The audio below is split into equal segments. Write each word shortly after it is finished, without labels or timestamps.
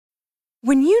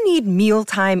When you need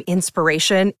mealtime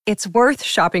inspiration, it's worth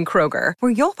shopping Kroger,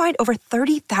 where you'll find over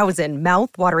 30,000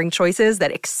 mouth-watering choices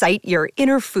that excite your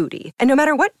inner foodie. And no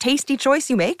matter what tasty choice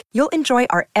you make, you'll enjoy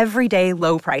our everyday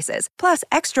low prices, plus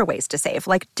extra ways to save,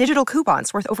 like digital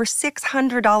coupons worth over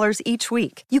 $600 each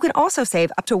week. You can also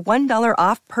save up to $1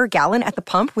 off per gallon at the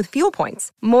pump with fuel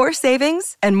points. More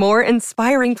savings and more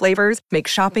inspiring flavors make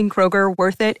shopping Kroger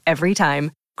worth it every time.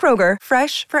 Kroger,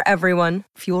 fresh for everyone.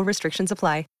 Fuel restrictions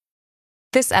apply.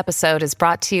 This episode is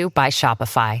brought to you by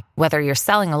Shopify. Whether you're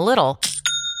selling a little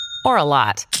or a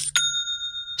lot,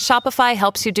 Shopify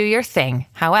helps you do your thing,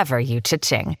 however you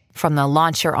cha-ching. From the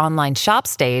launch your online shop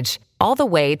stage, all the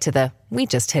way to the we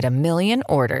just hit 1 million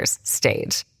orders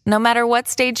stage. No matter what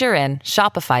stage you're in,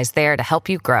 Shopify's there to help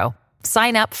you grow.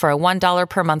 Sign up for a $1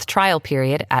 per month trial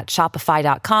period at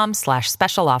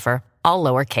shopify.com/special offer, all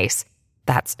lowercase.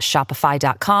 That's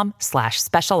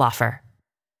shopify.com/special offer.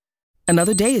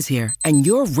 Another day is here, and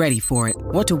you're ready for it.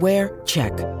 What to wear?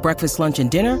 Check. Breakfast, lunch, and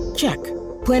dinner? Check.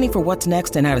 Planning for what's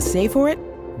next and how to save for it?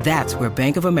 That's where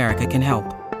Bank of America can help.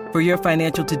 For your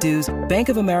financial to-dos, Bank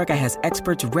of America has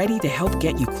experts ready to help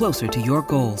get you closer to your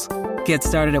goals. Get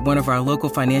started at one of our local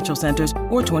financial centers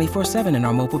or 24/7 in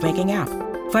our mobile banking app.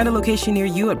 Find a location near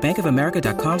you at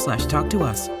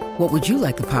bankofamerica.com/talktous. What would you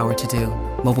like the power to do?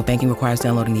 Mobile banking requires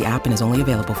downloading the app and is only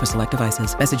available for select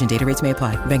devices. Message and data rates may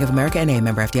apply. Bank of America N.A.,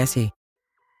 member FDIC.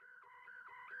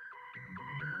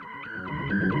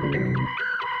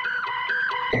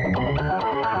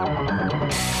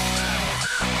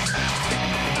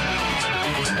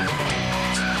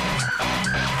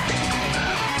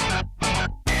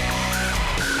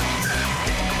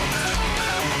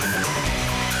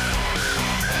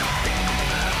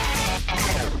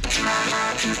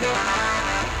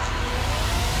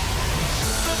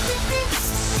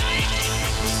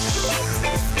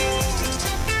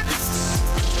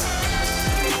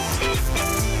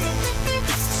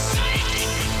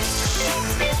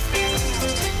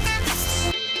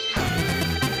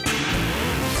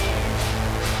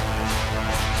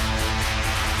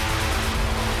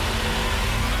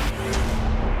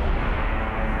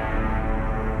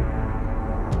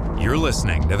 You're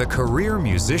listening to the Career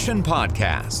Musician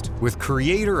Podcast with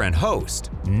creator and host,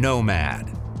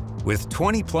 Nomad. With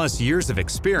 20-plus years of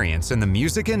experience in the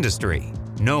music industry,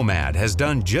 Nomad has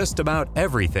done just about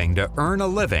everything to earn a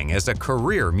living as a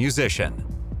career musician.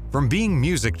 From being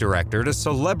music director to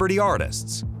celebrity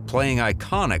artists, playing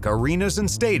iconic arenas and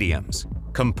stadiums,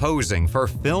 composing for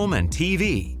film and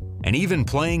TV, and even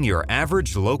playing your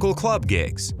average local club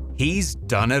gigs, he's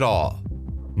done it all.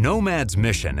 Nomad's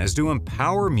mission is to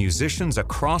empower musicians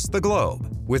across the globe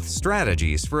with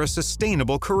strategies for a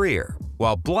sustainable career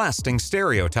while blasting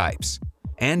stereotypes,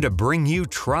 and to bring you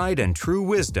tried and true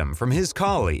wisdom from his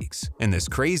colleagues in this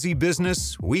crazy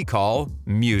business we call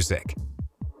music.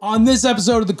 On this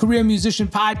episode of the Career Musician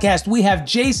Podcast, we have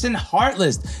Jason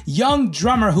Hartless, young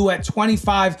drummer who at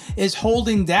 25 is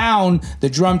holding down the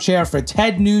drum chair for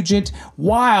Ted Nugent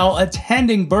while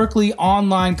attending Berklee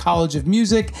Online College of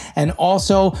Music and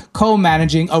also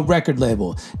co-managing a record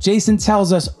label. Jason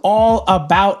tells us all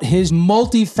about his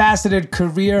multifaceted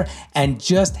career and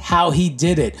just how he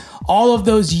did it. All of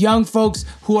those young folks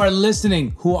who are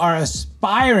listening, who are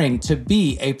aspiring to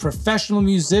be a professional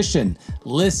musician,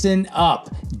 listen up.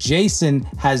 Jason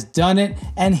has done it,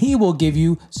 and he will give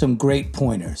you some great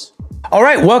pointers. All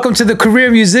right, welcome to the Career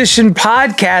Musician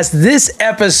Podcast. This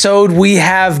episode, we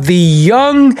have the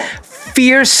young,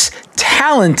 fierce,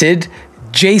 talented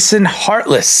Jason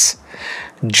Hartless,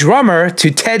 drummer to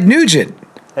Ted Nugent.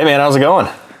 Hey, man, how's it going?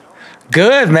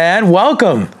 Good, man.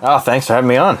 Welcome. Oh, thanks for having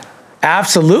me on.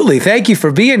 Absolutely. Thank you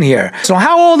for being here. So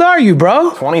how old are you,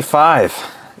 bro? 25.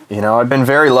 You know, I've been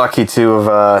very lucky to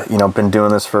have, been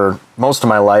doing this for most of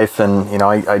my life. And,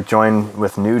 I joined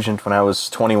with Nugent when I was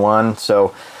 21.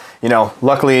 So,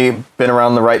 luckily been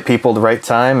around the right people at the right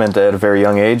time and at a very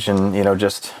young age and,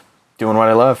 just doing what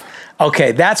I love.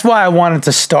 Okay, that's why I wanted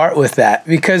to start with that.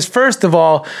 Because first of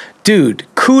all, dude,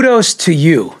 kudos to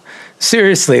you.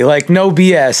 Seriously, like no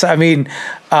BS. I mean,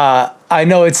 I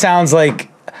know it sounds like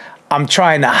I'm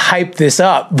trying to hype this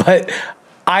up, but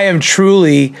I am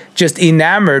truly just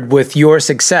enamored with your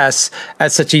success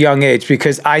at such a young age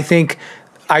because I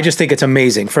just think it's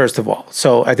amazing, first of all.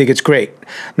 So I think it's great,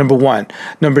 number one.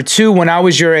 Number two, when I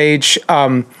was your age,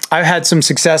 I've had some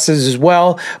successes as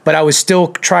well, but I was still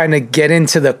trying to get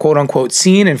into the quote unquote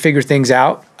scene and figure things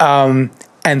out. And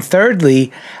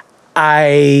thirdly,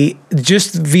 I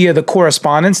just via the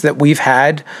correspondence that we've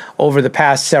had over the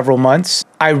past several months,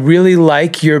 I really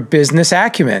like your business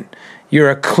acumen. You're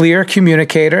a clear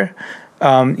communicator.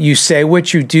 You say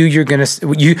what you do,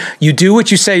 you do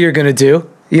what you say you're gonna do.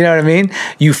 You know what I mean?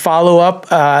 You follow up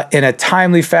in a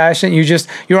timely fashion.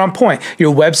 You're on point.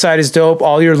 Your website is dope.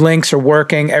 All your links are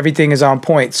working. Everything is on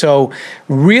point. So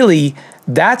really,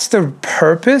 that's the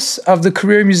purpose of the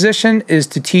career musician, is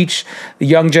to teach the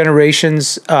young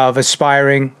generations of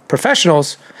aspiring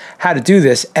professionals how to do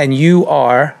this. And you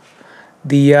are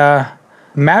the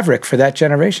maverick for that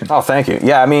generation. Oh, thank you.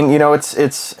 Yeah, I mean,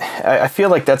 I feel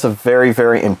like that's a very,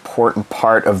 very important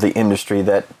part of the industry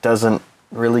that doesn't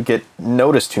really get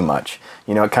noticed too much.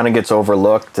 It kind of gets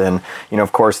overlooked. And,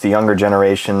 of course, the younger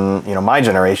generation, my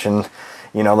generation,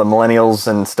 the millennials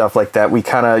and stuff like that, we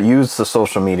kind of use the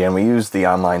social media and we use the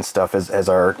online stuff as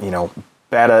our,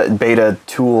 beta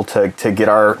tool to get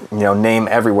our, name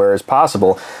everywhere as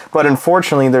possible. But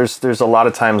unfortunately, there's a lot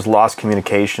of times lost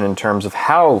communication in terms of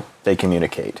how they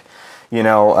communicate.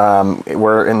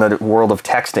 We're in the world of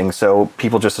texting, so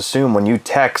people just assume when you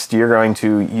text, you're going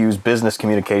to use business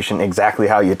communication exactly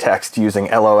how you text, using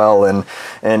LOL and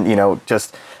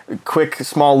just quick,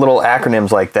 small little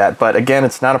acronyms like that. But again,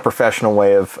 it's not a professional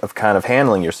way of kind of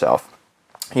handling yourself.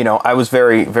 I was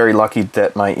very, very lucky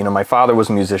that my father was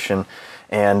a musician,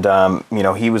 and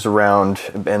he was around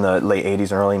in the late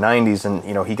 80s and early 90s,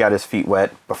 and he got his feet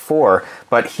wet before,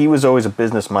 but he was always a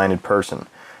business-minded person.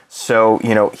 So,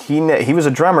 he was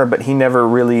a drummer, but he never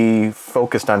really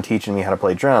focused on teaching me how to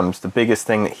play drums. The biggest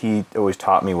thing that he always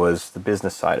taught me was the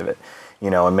business side of it,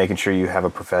 and making sure you have a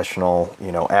professional,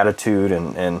 attitude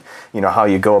and how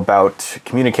you go about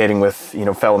communicating with,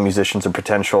 fellow musicians and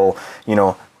potential,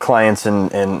 clients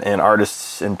and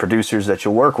artists and producers that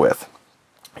you'll work with.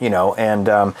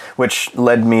 Which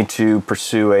led me to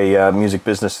pursue a music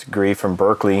business degree from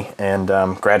Berkeley, and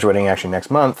graduating actually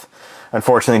next month.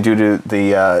 Unfortunately, due to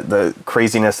the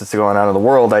craziness that's going on in the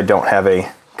world, I don't have a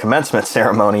commencement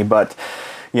ceremony, but,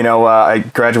 I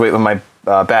graduate with my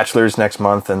bachelor's next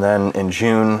month, and then in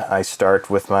June, I start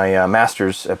with my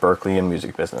master's at Berkeley in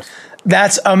music business.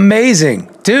 That's amazing,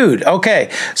 dude. Okay,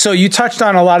 so you touched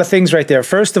on a lot of things right there.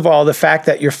 First of all, the fact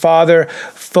that your father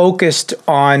focused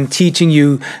on teaching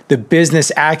you the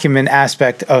business acumen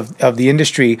aspect of the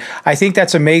industry, I think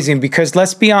that's amazing, because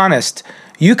let's be honest,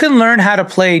 you can learn how to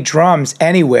play drums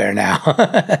anywhere now.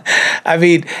 I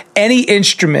mean, any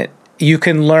instrument, you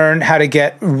can learn how to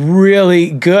get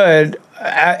really good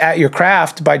at your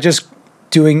craft by just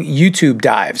doing YouTube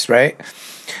dives, right?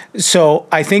 So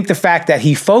I think the fact that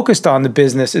he focused on the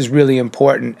business is really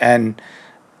important, and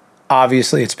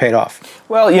obviously it's paid off.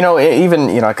 Well, even,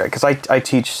 because I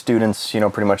teach students,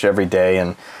 pretty much every day,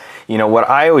 and, what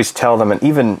I always tell them, and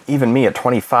even me at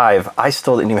 25, I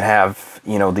still didn't even have, the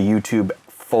YouTube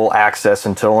full access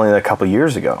until only a couple of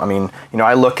years ago. I mean,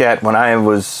 I look at when I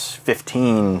was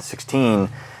 15, 16,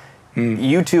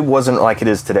 YouTube wasn't like it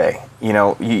is today. You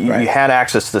had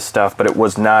access to this stuff, but it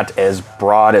was not as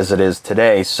broad as it is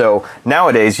today. So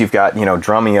nowadays you've got,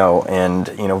 Drumeo and,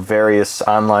 various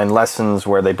online lessons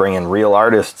where they bring in real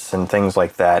artists and things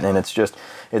like that. And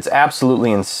it's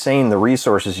absolutely insane, the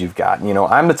resources you've got.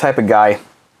 I'm the type of guy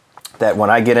that when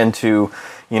I get into,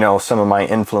 some of my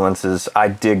influences, I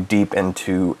dig deep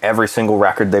into every single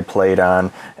record they played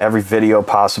on, every video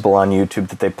possible on YouTube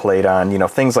that they played on,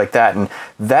 things like that. And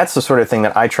that's the sort of thing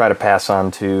that I try to pass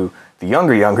on to the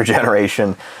younger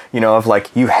generation, of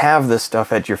like, you have this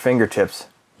stuff at your fingertips,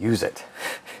 use it.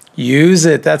 Use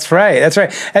it. That's right.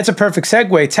 That's a perfect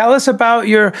segue. Tell us about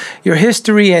your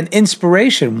history and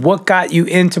inspiration. What got you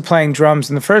into playing drums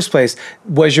in the first place?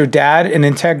 Was your dad an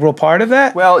integral part of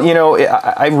that? Well,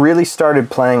 I really started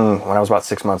playing when I was about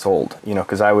 6 months old,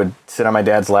 because I would sit on my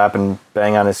dad's lap and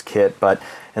bang on his kit.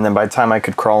 And then by the time I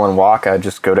could crawl and walk, I'd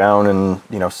just go down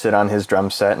and, sit on his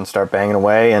drum set and start banging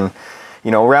away. And,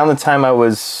 around the time I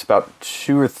was about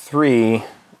 2 or 3,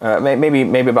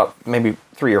 maybe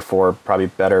 3 or 4, probably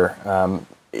better.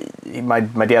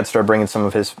 My dad started bringing some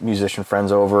of his musician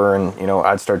friends over, and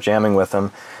I'd start jamming with them.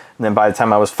 And then by the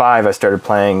time I was 5, I started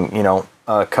playing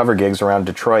cover gigs around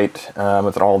Detroit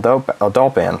with an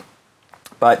all-adult band.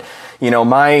 But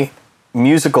my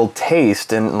musical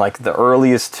taste and like the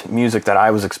earliest music that I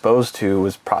was exposed to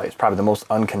was probably the most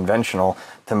unconventional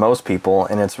to most people,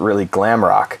 and it's really glam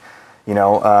rock.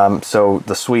 So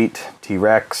the Sweet,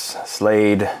 T-Rex,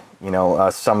 Slade,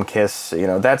 Some Kiss,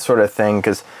 that sort of thing,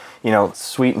 because,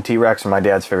 Sweet and T-Rex are my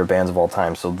dad's favorite bands of all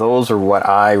time. So those are what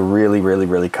I really, really,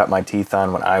 really cut my teeth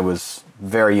on when I was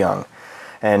very young.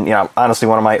 And, honestly,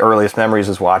 one of my earliest memories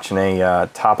is watching a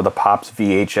Top of the Pops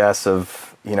VHS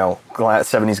of,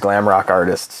 70s glam rock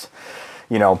artists.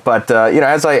 But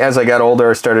as I got older,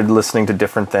 I started listening to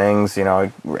different things.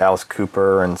 Alice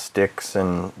Cooper and Styx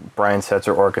and Brian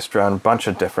Setzer Orchestra and a bunch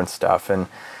of different stuff. And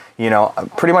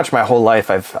pretty much my whole life,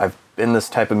 I've been this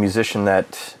type of musician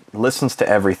that listens to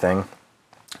everything,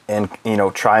 and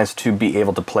tries to be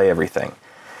able to play everything.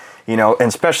 And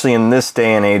especially in this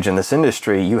day and age in this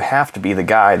industry, you have to be the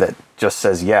guy that just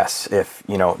says yes. If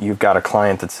you've got a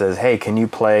client that says, "Hey, can you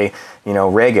play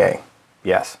reggae?"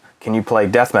 Yes. Can you play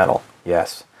death metal?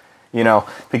 Yes.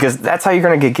 Because that's how you're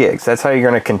going to get gigs. That's how you're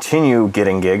going to continue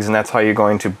getting gigs, and that's how you're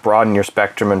going to broaden your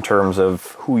spectrum in terms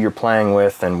of who you're playing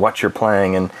with and what you're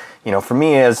playing. And for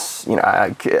me, as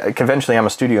conventionally, I'm a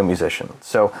studio musician,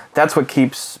 so that's what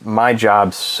keeps my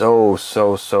job so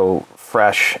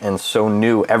fresh and so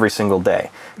new every single day.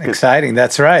 Exciting.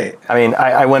 That's right. I mean,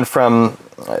 I went from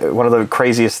one of the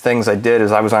craziest things I did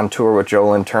is I was on tour with Joe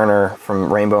Lynn Turner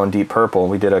from Rainbow and Deep Purple.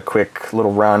 We did a quick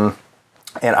little run,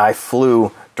 and I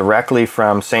flew directly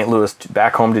from St. Louis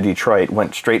back home to Detroit,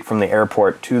 went straight from the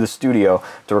airport to the studio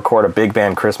to record a big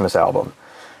band Christmas album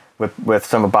with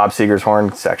some of Bob Seger's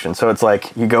horn section. So it's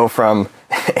like you go from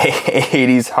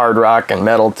 80s hard rock and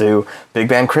metal to big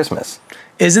band Christmas.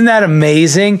 Isn't that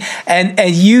amazing? And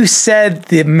you said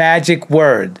the magic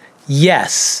word,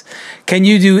 yes. Can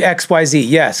you do X, Y, Z?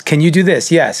 Yes. Can you do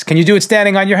this? Yes. Can you do it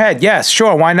standing on your head? Yes.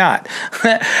 Sure. Why not?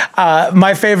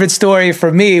 My favorite story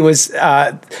for me was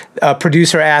a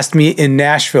producer asked me in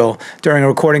Nashville during a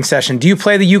recording session, "Do you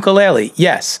play the ukulele?"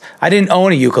 Yes. I didn't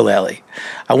own a ukulele.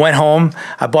 I went home,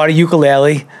 I bought a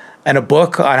ukulele and a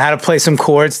book on how to play some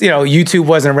chords. YouTube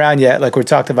wasn't around yet, like we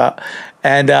talked about.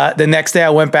 And the next day I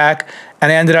went back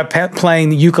and I ended up playing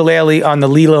the ukulele on the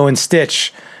Lilo and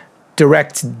Stitch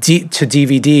direct to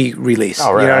DVD release.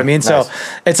 Oh, right. You know what I mean? Nice. So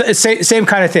it's same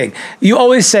kind of thing. You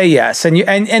always say yes. And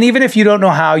even if you don't know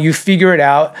how, you figure it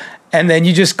out and then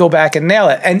you just go back and nail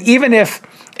it. And even if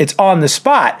it's on the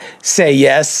spot, say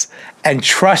yes and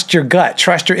trust your gut,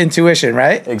 trust your intuition,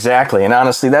 right? Exactly. And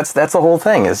honestly, that's the whole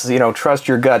thing is, trust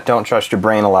your gut, don't trust your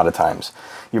brain a lot of times.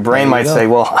 Your brain might say,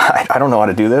 well, I don't know how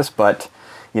to do this, but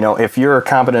if you're a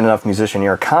competent enough musician,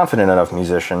 you're a confident enough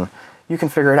musician, you can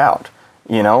figure it out.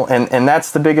 And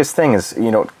that's the biggest thing is,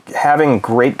 having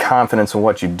great confidence in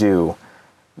what you do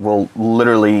will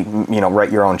literally,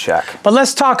 write your own check. But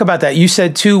let's talk about that. You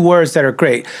said two words that are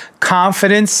great,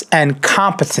 confidence and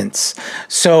competence.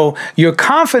 So you're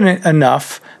confident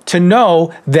enough to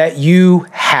know that you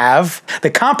have the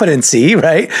competency,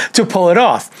 right, to pull it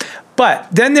off. But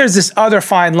then there's this other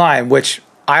fine line, which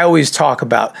I always talk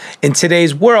about. In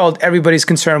today's world, everybody's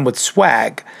concerned with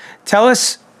swag. Tell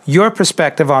us your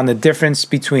perspective on the difference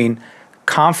between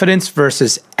confidence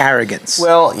versus arrogance.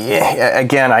 Well, yeah,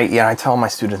 again, I tell my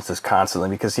students this constantly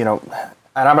because, and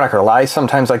I'm not going to lie,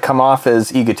 sometimes I come off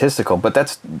as egotistical, but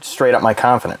that's straight up my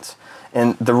confidence.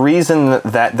 And the reason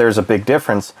that there's a big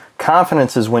difference,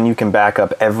 confidence is when you can back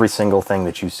up every single thing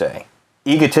that you say.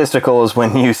 Egotistical is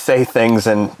when you say things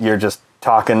and you're just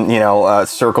talking,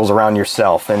 circles around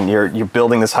yourself and you're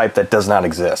building this hype that does not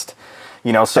exist.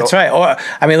 So that's right. Or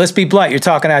let's be blunt. You're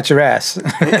talking out your ass.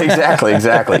 Exactly.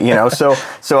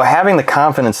 So having the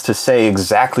confidence to say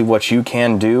exactly what you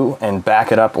can do and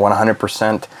back it up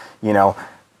 100%.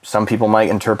 Some people might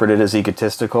interpret it as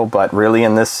egotistical, but really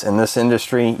in this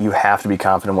industry, you have to be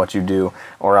confident in what you do,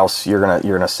 or else you're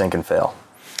gonna sink and fail.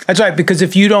 That's right. Because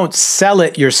if you don't sell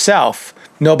it yourself,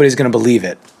 nobody's gonna believe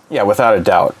it. Yeah, without a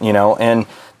doubt. And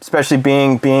especially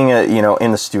being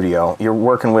in the studio, you're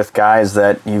working with guys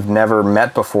that you've never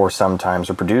met before sometimes,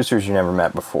 or producers you never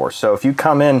met before. So if you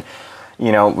come in,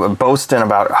 boasting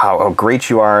about how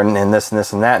great you are and this and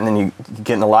this and that, and then you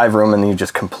get in the live room and you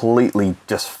just completely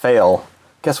just fail,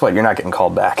 guess what? You're not getting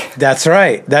called back. That's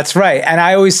right. And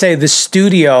I always say the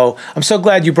studio, I'm so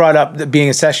glad you brought up being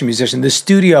a session musician. The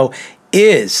studio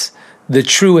is the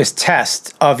truest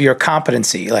test of your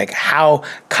competency. Like, how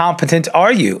competent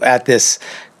are you at this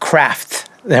craft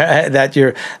that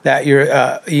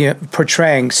you're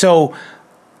portraying? So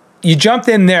you jumped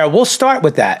in there. We'll start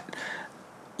with that.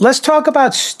 Let's talk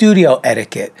about studio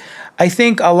etiquette. I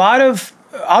think a lot of,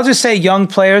 I'll just say young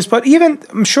players, but even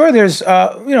I'm sure there's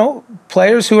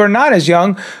players who are not as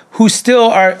young who still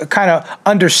are kind of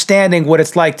understanding what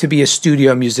it's like to be a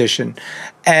studio musician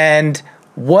and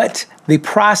what the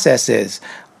process is.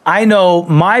 I know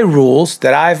my rules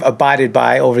that I've abided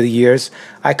by over the years.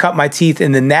 I cut my teeth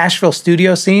in the Nashville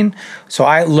studio scene, so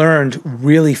I learned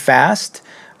really fast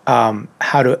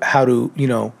how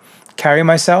to carry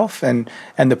myself and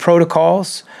the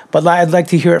protocols. But I'd like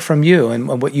to hear it from you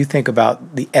and what you think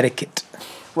about the etiquette.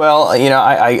 Well,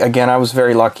 I was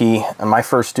very lucky. My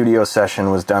first studio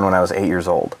session was done when I was 8 years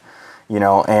old.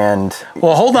 and...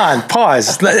 Well, hold on,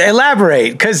 pause,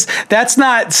 elaborate, because that's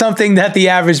not something that the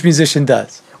average musician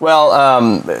does. Well,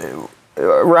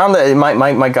 around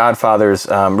my godfather's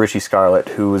Richie Scarlett,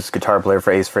 who was guitar player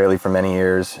for Ace Frehley for many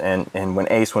years, and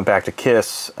when Ace went back to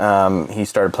Kiss, he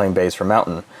started playing bass for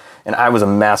Mountain. And I was a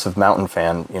massive Mountain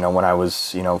fan, when I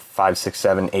was, 5, 6,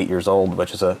 7, 8 years old,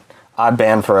 which is a odd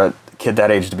band for a kid that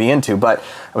age to be into, but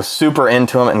I was super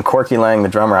into him, and Corky Lang, the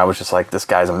drummer, I was just like, this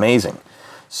guy's amazing.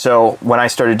 So when I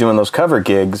started doing those cover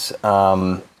gigs,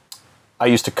 I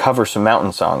used to cover some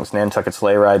Mountain songs, Nantucket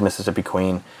Sleigh Ride, Mississippi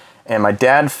Queen, and my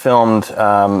dad filmed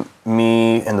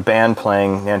me and the band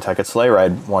playing Nantucket Sleigh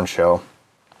Ride one show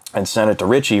and sent it to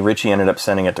Richie. Richie ended up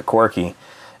sending it to Corky,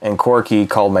 and Corky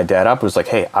called my dad up and was like,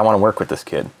 hey, I want to work with this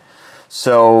kid.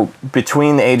 So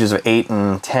between the ages of 8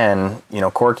 and 10,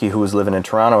 Corky, who was living in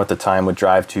Toronto at the time, would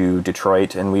drive to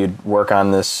Detroit, and we'd work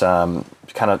on this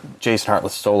kind of Jason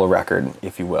Hartless solo record,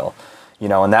 if you will.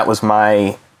 And that was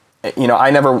my,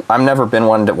 I've never been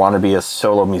one that wanted to be a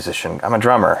solo musician. I'm a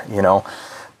drummer,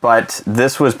 But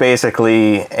this was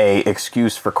basically a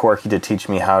excuse for Corky to teach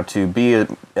me how to be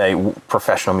a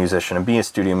professional musician and be a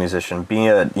studio musician, be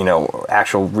a,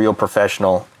 actual real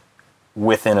professional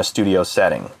within a studio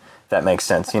setting. That makes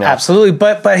sense, Absolutely.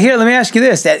 But here, let me ask you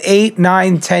this. At 8,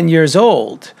 9, 10 years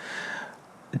old,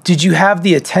 did you have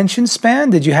the attention span?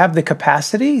 Did you have the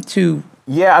capacity to...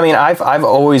 Yeah, I mean, I've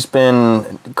always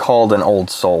been called an old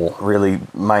soul, really,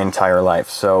 my entire life.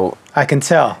 So I can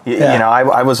tell.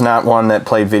 I was not one that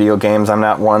played video games. I'm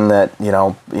not one that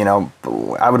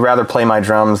I would rather play my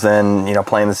drums than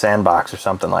play in the sandbox or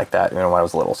something like that. When I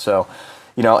was little. So,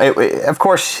 of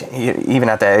course, even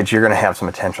at that age, you're going to have some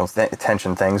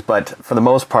attention things. But for the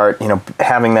most part,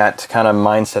 having that kind of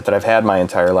mindset that I've had my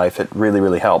entire life, it really,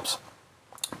 really helps.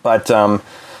 But that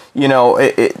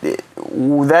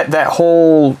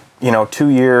whole 2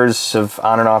 years of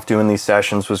on and off doing these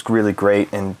sessions was really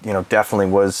great, and definitely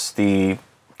was the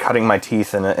cutting my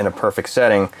teeth in a perfect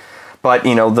setting. But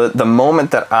the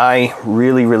moment that I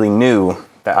really, really knew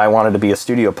that I wanted to be a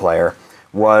studio player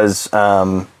was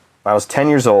I was 10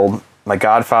 years old. My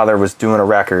godfather was doing a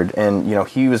record, and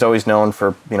he was always known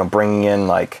for bringing in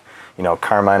like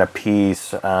Carmine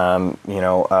Appice,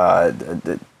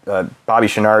 Bobby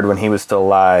Chenard when he was still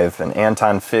alive, and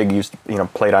Anton Fig used to,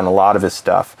 played on a lot of his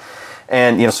stuff.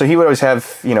 And, so he would always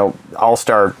have,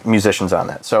 all-star musicians on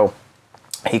that. So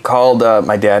he called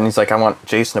my dad, and he's like, I want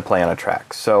Jason to play on a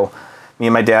track. So me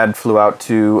and my dad flew out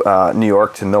to New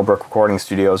York to Millbrook Recording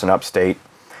Studios in upstate.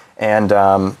 And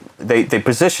they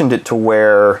positioned it to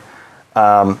where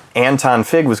Anton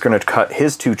Fig was going to cut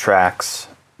his 2 tracks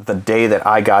the day that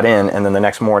I got in, and then the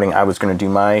next morning I was going to do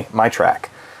my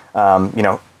track.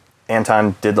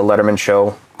 Anton did the Letterman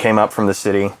show, came up from the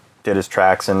city, did his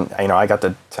tracks, and I got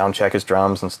to sound check his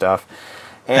drums and stuff.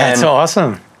 And, that's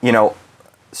awesome.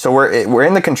 So we're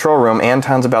in the control room.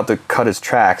 Anton's about to cut his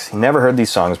tracks. He never heard these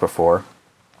songs before,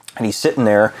 and he's sitting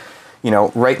there,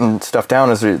 writing stuff down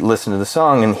as we listen to the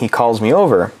song. And he calls me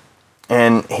over,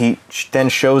 and he then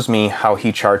shows me how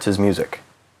he charts his music.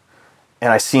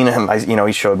 And I seen him.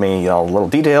 He showed me little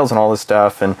details and all this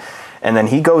stuff, and then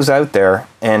he goes out there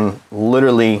and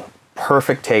literally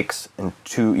perfect takes, and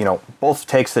both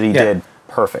takes that he did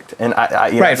perfect. And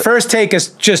I right, first take is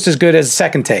just as good as the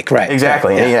second take, right?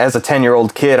 Exactly. Right, and as a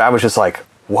 10-year-old kid, I was just like,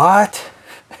 what?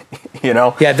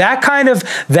 Yeah, that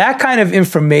kind of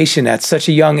information at such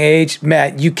a young age,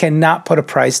 Matt, you cannot put a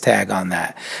price tag on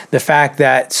that. The fact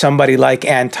that somebody like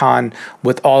Anton,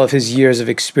 with all of his years of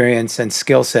experience and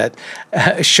skill set,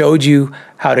 showed you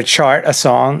how to chart a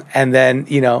song, and then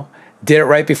did it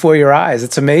right before your eyes.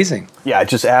 It's amazing. Yeah, it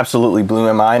just absolutely blew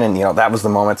my mind, and that was the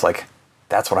moment. It's like,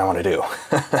 that's what I want to do.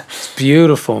 It's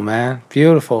beautiful, man.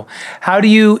 Beautiful. How do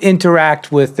you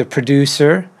interact with the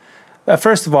producer?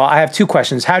 First of all, I have 2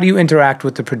 questions. How do you interact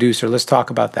with the producer? Let's talk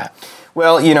about that.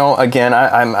 Well, again,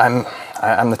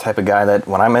 I'm the type of guy that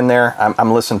when I'm in there,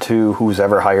 I'm listening to who's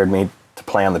ever hired me to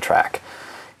play on the track.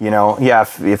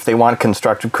 If they want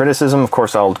constructive criticism, of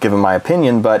course I'll give them my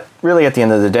opinion, but really at the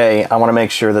end of the day, I want to make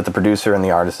sure that the producer and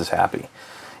the artist is happy.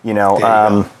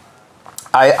 I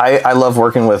love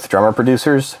working with drummer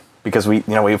producers because we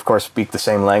of course speak the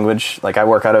same language. Like I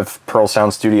work out of Pearl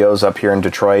Sound Studios up here in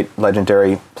Detroit,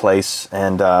 legendary place,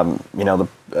 and the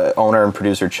owner and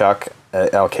producer Chuck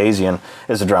Alkazian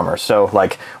is a drummer. So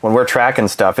like when we're tracking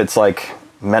stuff, it's like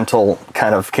mental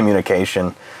kind of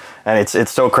communication, and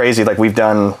it's so crazy. Like we've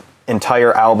done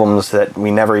entire albums that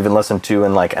we never even listened to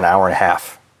in like an hour and a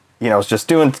half. It's just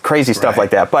doing crazy stuff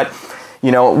like that. But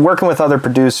working with other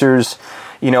producers,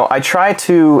 I try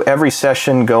to every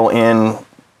session go in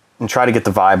and try to get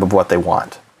the vibe of what they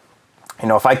want.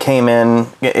 if I came in,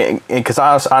 because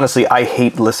honestly, I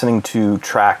hate listening to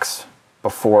tracks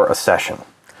before a session.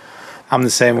 I'm the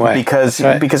same way. Because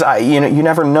you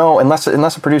never know, unless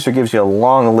a producer gives you a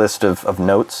long list of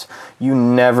notes, you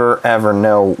never ever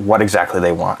know what exactly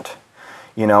they want.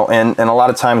 And a lot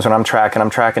of times when I'm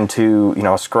tracking to,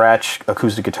 a scratch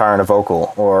acoustic guitar and a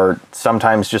vocal, or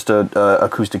sometimes just a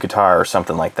acoustic guitar or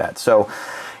something like that. So,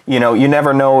 you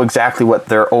never know exactly what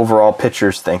their overall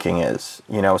pitcher's thinking is,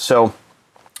 so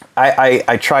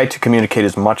I try to communicate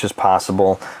as much as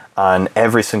possible on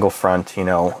every single front,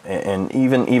 and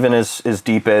even as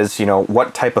deep as,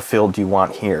 what type of fill do you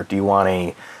want here? Do you want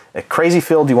a crazy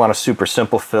fill? Do you want a super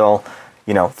simple fill?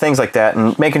 Things like that,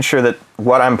 and making sure that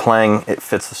what I'm playing, it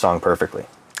fits the song perfectly.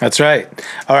 That's right.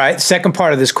 All right. Second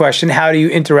part of this question: how do you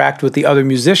interact with the other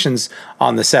musicians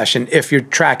on the session if you're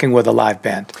tracking with a live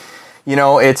band?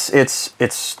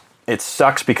 It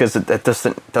sucks because it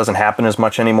doesn't happen as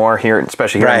much anymore here,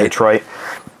 especially here in Detroit.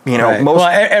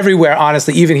 Everywhere,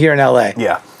 honestly, even here in LA.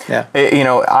 Yeah. Yeah.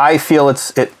 I feel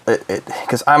it's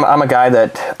because I'm a guy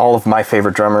that all of my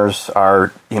favorite drummers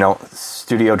are,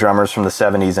 studio drummers from the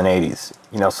 70s and 80s.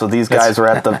 So these guys are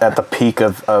at the peak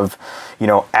of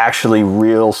actually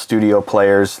real studio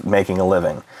players making a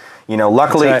living.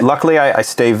 Luckily I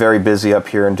stay very busy up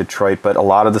here in Detroit, but a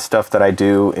lot of the stuff that I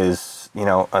do is,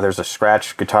 there's a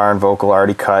scratch guitar and vocal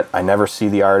already cut. I never see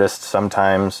the artist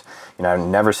sometimes. I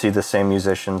never see the same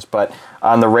musicians, but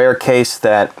on the rare case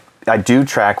that I do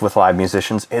track with live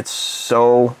musicians, it's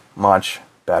so much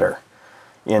better.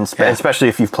 And especially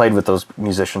if you've played with those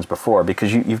musicians before,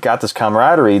 because you've got this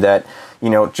camaraderie that,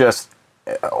 just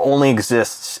only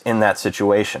exists in that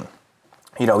situation.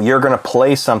 You're going to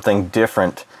play something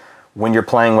different when you're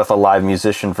playing with a live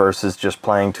musician versus just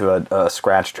playing to a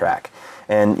scratch track.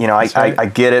 And, I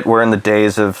get it. We're in the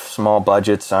days of small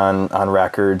budgets on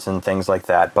records and things like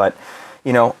that. But,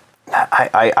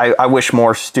 I wish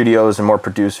more studios and more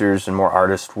producers and more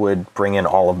artists would bring in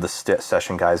all of the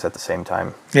session guys at the same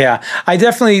time. Yeah, I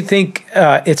definitely think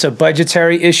it's a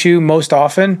budgetary issue most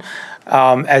often,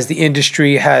 as the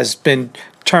industry has been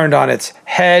turned on its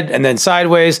head and then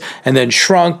sideways and then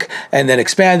shrunk and then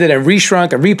expanded and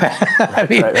reshrunk and I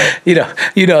mean,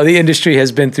 right. The industry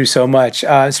has been through so much,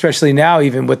 especially now,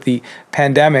 even with the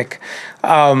pandemic.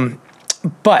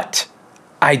 But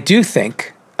I do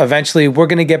think eventually we're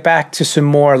going to get back to some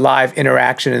more live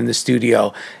interaction in the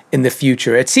studio in the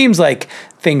future. It seems like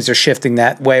things are shifting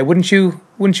that way. Wouldn't you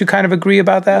kind of agree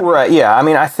about that? Right. Yeah. I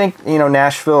mean, I think,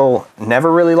 Nashville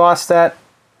never really lost that.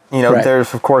 Right.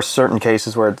 There's of course certain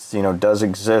cases where it's, does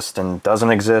exist and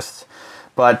doesn't exist.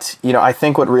 But, I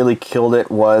think what really killed it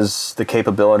was the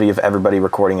capability of everybody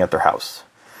recording at their house.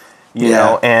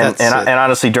 And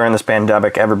honestly, during this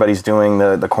pandemic, everybody's doing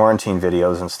the quarantine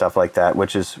videos and stuff like that,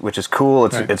 which is cool.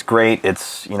 It's great.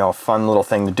 It's, a fun little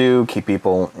thing to do, keep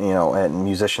people, and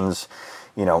musicians,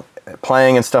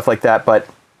 playing and stuff like that. But,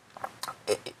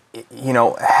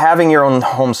 having your own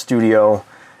home studio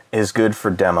is good for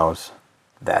demos.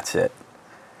 That's it.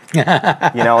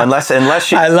 Unless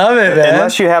you, I love it, man.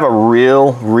 Unless you have a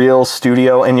real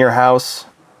studio in your house,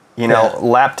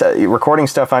 laptop recording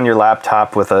stuff on your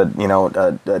laptop with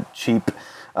a cheap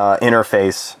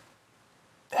interface.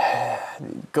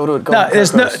 Go to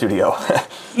a studio.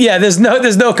 Yeah, there's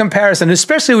no comparison,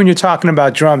 especially when you're talking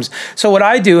about drums. So what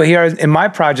I do here in my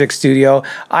project studio,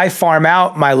 I farm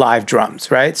out my live drums,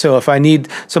 right? So if I need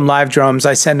some live drums,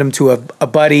 I send them to a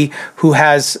buddy who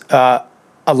has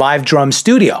a live drum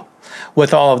studio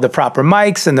with all of the proper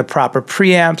mics and the proper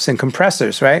preamps and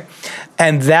compressors, right?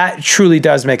 And that truly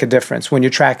does make a difference when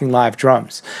you're tracking live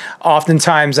drums.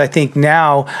 Oftentimes, I think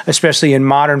now, especially in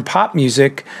modern pop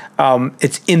music,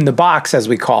 it's in the box, as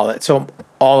we call it. So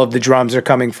all of the drums are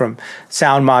coming from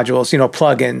sound modules,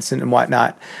 plugins and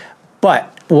whatnot.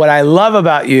 But what I love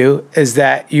about you is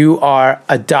that you are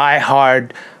a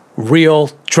die-hard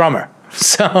real drummer.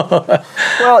 So,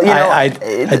 well,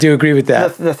 I do agree with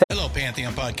that. Hello,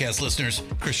 Pantheon Podcast listeners.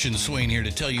 Christian Swain here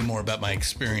to tell you more about my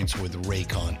experience with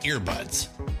Raycon earbuds.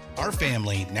 Our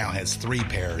family now has 3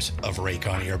 pairs of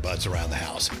Raycon earbuds around the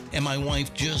house, and my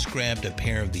wife just grabbed a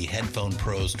pair of the Headphone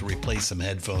Pros to replace some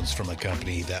headphones from a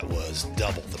company that was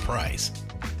double the price.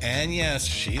 And yes,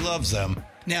 she loves them.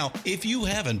 Now, if you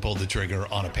haven't pulled the trigger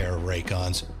on a pair of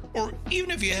Raycons, or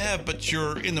even if you have, but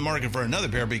you're in the market for another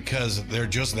pair because they're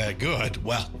just that good,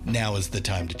 well, now is the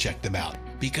time to check them out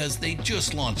because they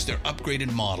just launched their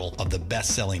upgraded model of the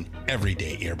best-selling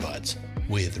everyday earbuds.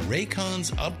 With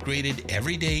Raycon's upgraded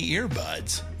everyday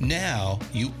earbuds, now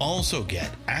you also get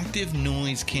active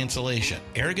noise cancellation,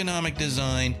 ergonomic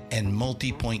design, and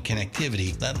multi-point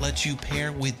connectivity that lets you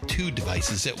pair with 2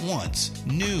 devices at once.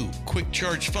 New quick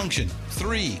charge function,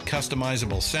 3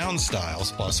 customizable sound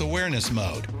styles, plus awareness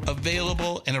mode.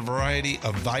 Available in a variety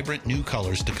of vibrant new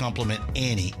colors to complement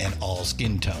any and all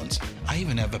skin tones. I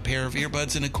even have a pair of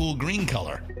earbuds in a cool green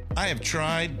color. I have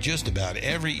tried just about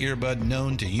every earbud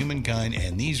known to humankind,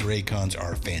 and these Raycons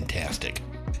are fantastic.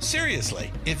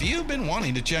 Seriously, if you've been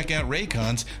wanting to check out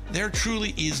Raycons, there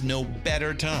truly is no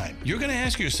better time. You're going to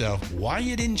ask yourself why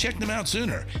you didn't check them out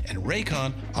sooner, and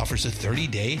Raycon offers a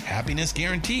 30-day happiness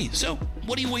guarantee. So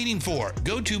what are you waiting for?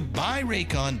 Go to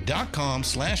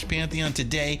buyraycon.com/Pantheon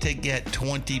today to get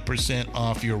 20%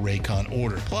 off your Raycon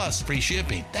order, plus free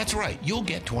shipping. That's right, you'll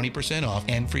get 20% off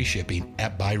and free shipping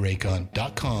at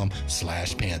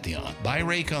buyraycon.com/Pantheon.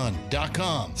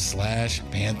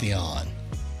 buyraycon.com/Pantheon.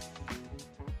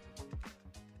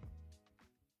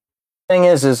 Thing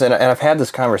is and I've had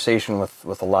this conversation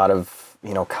with a lot of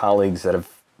colleagues that have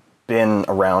been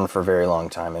around for a very long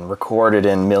time and recorded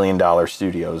in $1 million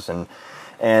studios and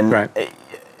Right.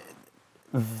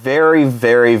 Very,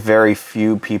 very, very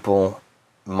few people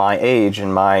my age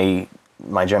and my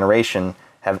generation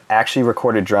have actually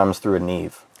recorded drums through a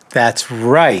Neve. That's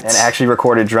right. And actually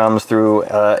recorded drums through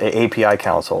an API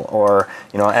console or,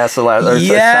 SLS or something like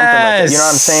that. You know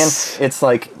what I'm saying? It's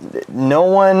like no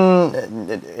one,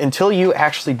 until you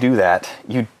actually do that,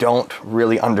 you don't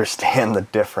really understand the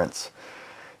difference.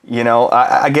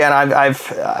 I've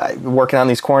working on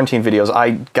these quarantine videos,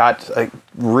 I got a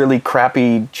really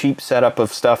crappy, cheap setup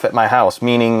of stuff at my house,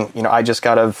 meaning, I just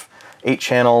got a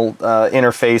 8-channel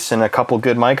interface and a couple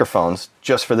good microphones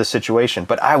just for this situation.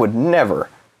 But I would never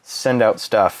send out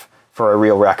stuff for a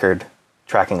real record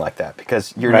tracking like that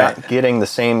because you're not getting the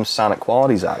same sonic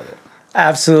qualities out of it.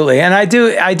 Absolutely. And I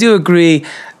do agree.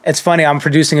 It's funny, I'm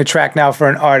producing a track now for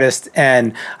an artist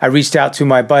and I reached out to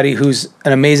my buddy who's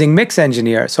an amazing mix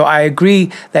engineer. So I agree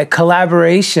that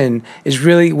collaboration is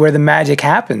really where the magic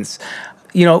happens.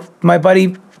 My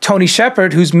buddy Tony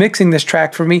Shepard, who's mixing this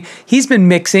track for me, he's been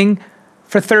mixing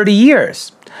for 30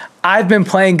 years. I've been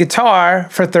playing guitar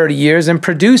for 30 years and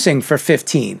producing for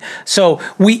 15. So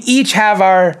we each have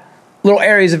our little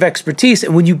areas of expertise,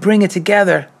 and when you bring it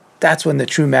together, that's when the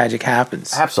true magic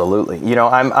happens. Absolutely.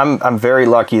 I'm very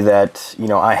lucky that,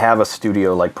 I have a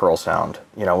studio like Pearl Sound,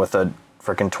 with a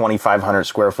freaking 2,500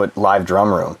 square foot live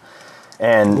drum room.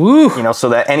 And, so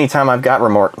that anytime I've got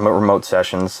remote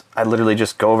sessions, I literally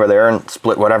just go over there and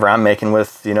split whatever I'm making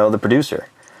with, the producer.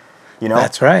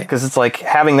 That's right. Because it's like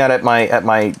having that at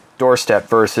my doorstep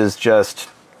versus just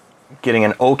getting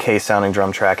an okay sounding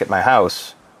drum track at my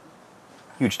house.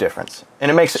 Huge difference. And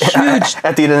it makes,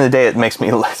 at the end of the day, it makes me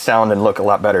sound and look a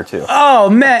lot better too. Oh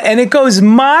man, and it goes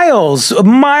miles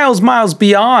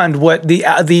beyond what the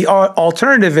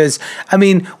alternative is. I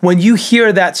mean, when you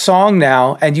hear that song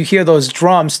now and you hear those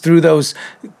drums through those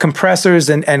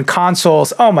compressors and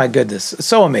consoles, oh my goodness, it's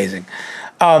so amazing.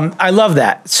 I love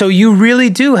that. So you really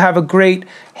do have a great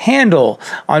handle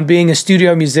on being a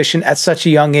studio musician at such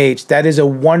a young age. That is a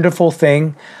wonderful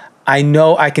thing. I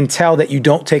know, I can tell that you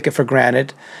don't take it for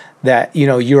granted, that,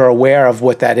 you're aware of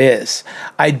what that is.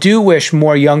 I do wish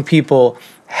more young people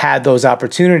had those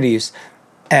opportunities.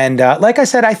 And like I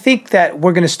said, I think that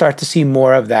we're going to start to see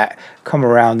more of that come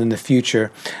around in the future.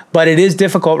 But it is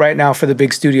difficult right now for the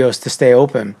big studios to stay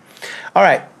open. All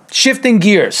right, shifting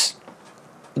gears.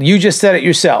 You just said it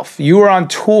yourself. You were on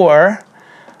tour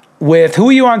with, who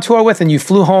were you on tour with? And you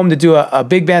flew home to do a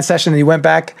big band session and you went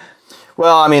back?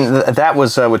 Well, I mean, that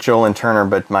was with Joel Turner,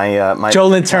 but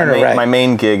my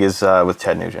main gig is with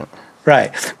Ted Nugent.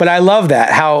 Right. But I love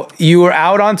that, how you were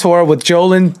out on tour with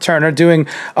Joel Turner doing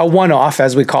a one-off,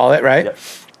 as we call it, right? Yep.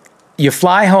 You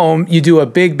fly home, you do a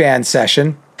big band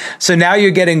session. So now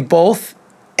you're getting both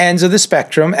ends of the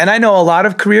spectrum. And I know a lot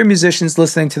of career musicians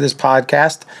listening to this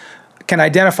podcast can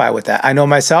identify with that. I know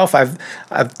myself, I've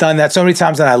done that so many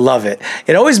times and I love it.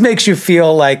 It always makes you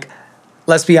feel like,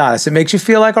 let's be honest, it makes you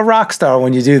feel like a rock star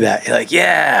when you do that. You're like,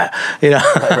 yeah,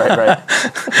 Right.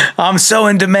 I'm so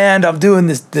in demand. I'm doing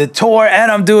the tour and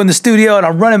I'm doing the studio and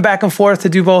I'm running back and forth to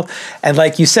do both. And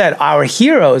like you said, our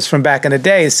heroes from back in the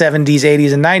day, 70s,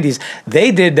 80s, and 90s,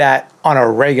 they did that on a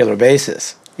regular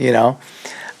basis,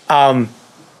 Like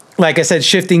I said,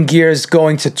 shifting gears,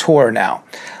 going to tour now.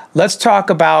 Let's talk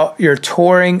about your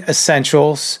touring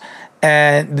essentials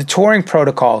and the touring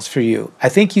protocols for you. I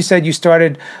think you said you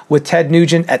started with Ted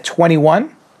Nugent at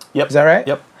 21? Yep. Is that right?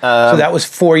 Yep. So that was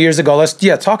 4 years ago. Let's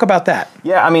talk about that.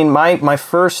 Yeah, I mean, my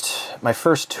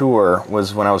first tour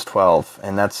was when I was 12,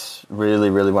 and that's really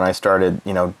when I started,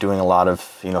 doing a lot of,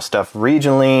 stuff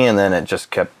regionally, and then it just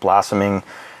kept blossoming.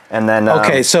 And then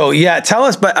okay, so tell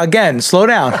us, but again, slow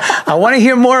down. I want to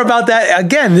hear more about that.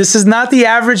 Again, this is not the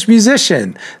average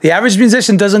musician. The average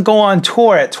musician doesn't go on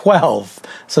tour at 12.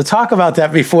 So talk about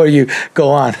that before you go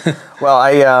on. Well,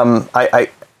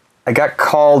 I got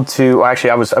called to, actually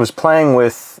I was playing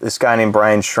with this guy named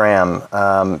Brian Schramm,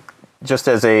 just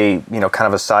as a, kind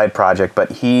of a side project,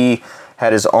 but he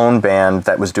had his own band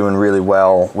that was doing really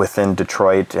well within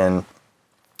Detroit, and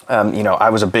I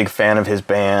was a big fan of his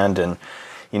band, and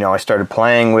I started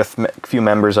playing with a few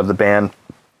members of the band,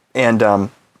 and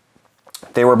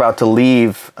they were about to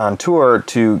leave on tour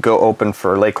to go open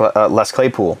for Les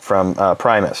Claypool from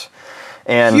Primus.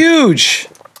 And huge.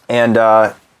 And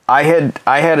I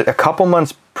had a couple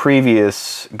months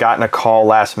previous gotten a call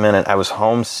last minute. I was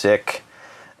homesick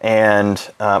and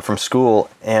from school,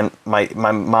 and my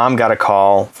mom got a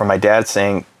call from my dad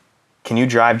saying, "Can you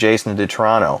drive Jason to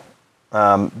Toronto?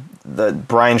 The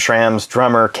Brian Schramm's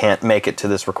drummer can't make it to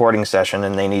this recording session,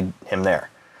 and they need him there."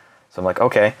 So I'm like,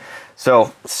 okay.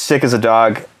 So sick as a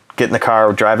dog, get in the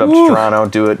car, drive up to Toronto,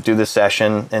 do the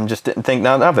session, and just didn't think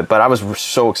none of it. But I was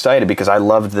so excited because I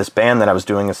loved this band that I was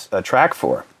doing a track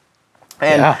for.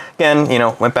 And again,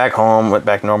 went back home, went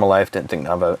back to normal life, didn't think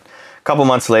none of it. A couple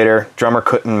months later, drummer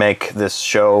couldn't make this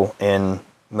show in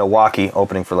Milwaukee,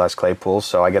 opening for Les Claypool.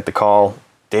 So I get the call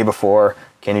day before,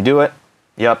 "Can you do it?"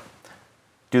 "Yep."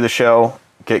 Do the show,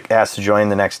 get asked to join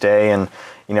the next day, and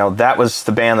that was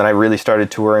the band that I really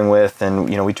started touring with, and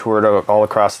we toured all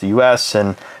across the U.S.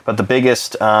 But the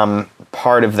biggest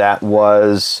part of that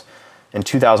was in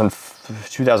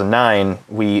 2009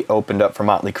 we opened up for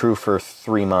Motley Crue for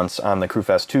 3 months on the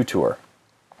Crewfest 2 tour.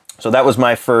 So that was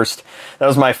my first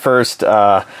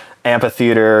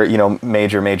amphitheater,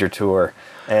 major tour.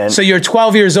 And so you're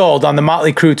 12 years old on the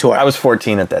Motley Crue tour. I was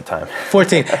 14 at that time.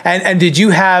 14. And did you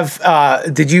have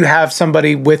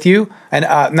somebody with you? And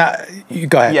you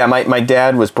go ahead. Yeah, my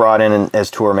dad was brought in as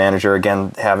tour manager.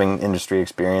 Again, having industry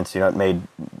experience, it made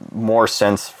more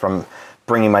sense from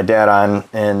bringing my dad on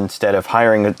instead of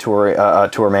hiring a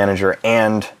tour manager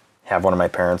and have one of my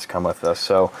parents come with us.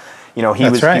 So, he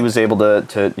was able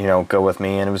to go with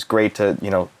me, and it was great to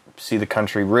see the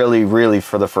country really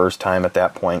for the first time at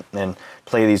that point and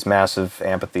play these massive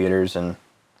amphitheaters. And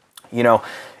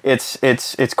it's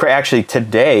actually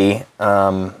today,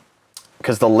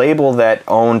 because the label that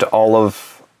owned all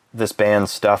of this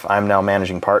band's stuff I'm now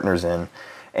managing partners in,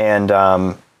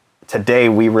 and today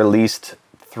we released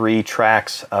 3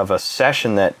 tracks of a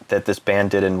session that this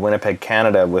band did in Winnipeg,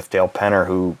 Canada with Dale Penner,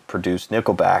 who produced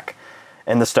Nickelback.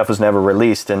 And this stuff was never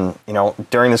released. And,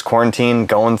 during this quarantine,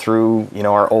 going through,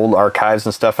 our old archives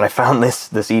and stuff, and I found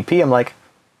this EP. I'm like,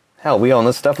 hell, we own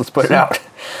this stuff. Let's put it out.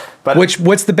 But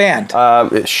what's the band?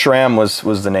 Schramm was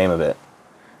the name of it.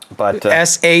 But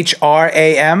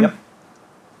SHRAM? Yep.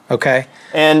 Okay.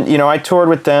 And, I toured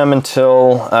with them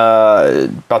until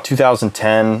about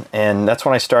 2010, and that's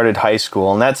when I started high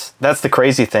school. And that's the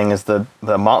crazy thing is the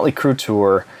Motley Crue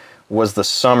tour was the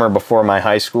summer before my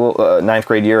high school, 9th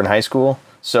grade year in high school.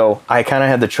 So I kind of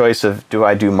had the choice of, do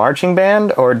I do marching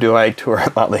band or do I tour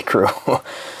at Motley Crue?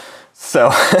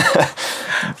 So,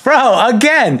 bro,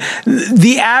 again,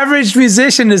 the average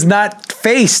musician is not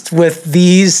faced with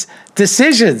these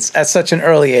decisions at such an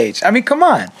early age. I mean, come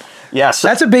on. Yes,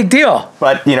 that's a big deal.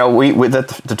 But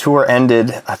the tour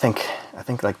ended, I think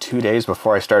like 2 days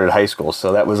before I started high school.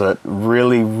 So that was a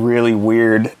really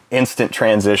weird instant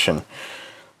transition.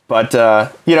 But,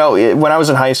 when I was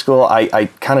in high school, I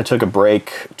kind of took a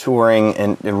break touring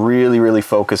and really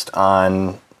focused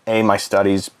on, my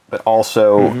studies, but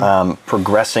also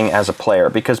progressing as a player.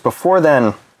 Because before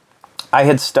then, I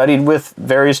had studied with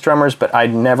various drummers, but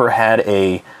I'd never had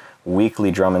a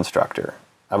weekly drum instructor.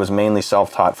 I was mainly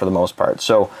self-taught for the most part.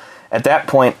 So at that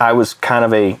point, I was kind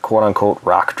of a quote-unquote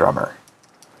rock drummer.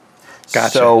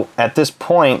 Gotcha. So at this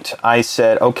point, I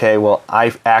said, okay, well,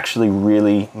 I actually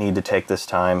really need to take this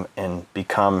time and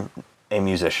become a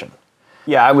musician.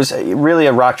 Yeah, I was really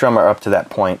a rock drummer up to that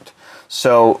point.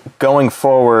 So going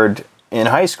forward in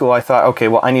high school, I thought, okay,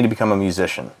 well, I need to become a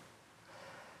musician.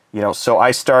 So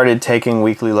I started taking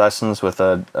weekly lessons with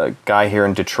a guy here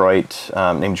in Detroit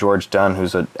named George Dunn,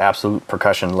 who's an absolute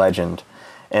percussion legend.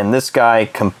 And this guy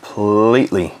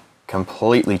completely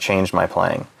changed my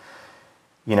playing.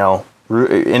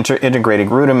 Integrating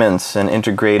rudiments and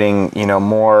integrating,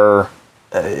 more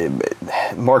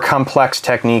complex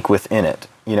technique within it.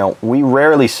 We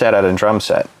rarely set out a drum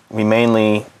set. We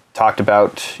mainly talked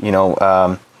about,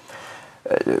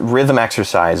 rhythm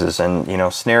exercises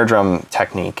and, snare drum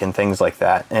technique and things like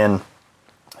that. And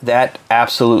that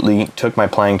absolutely took my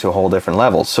playing to a whole different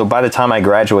level. So by the time I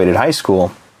graduated high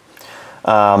school,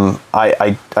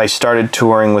 I started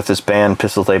touring with this band,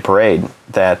 Pistol Day Parade,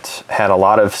 that had a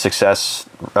lot of success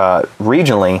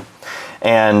regionally,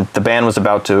 and the band was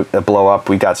about to blow up.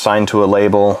 We got signed to a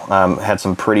label, had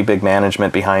some pretty big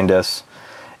management behind us,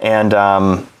 and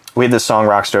we had this song,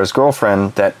 Rockstar's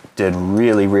Girlfriend, that did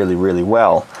really, really, really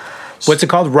well. What's it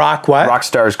called? Rock what?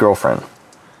 Rockstar's Girlfriend.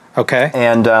 Okay.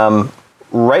 And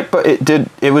but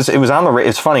it was on the radio.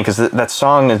 It's funny because that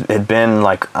song had been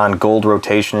like on gold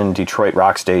rotation in Detroit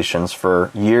rock stations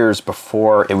for years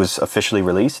before it was officially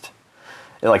released.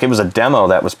 It was a demo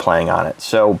that was playing on it.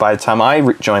 So by the time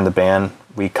I joined the band,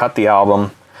 we cut the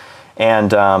album,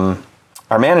 and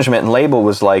our management and label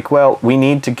was like, well, we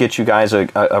need to get you guys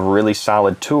a really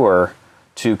solid tour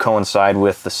to coincide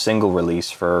with the single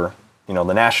release for,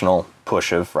 the national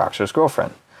push of Rockstar's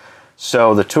Girlfriend.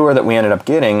 So the tour that we ended up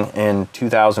getting in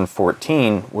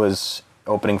 2014 was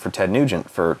opening for Ted Nugent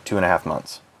for 2.5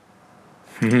 months.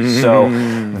 So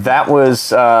that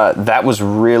was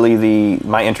really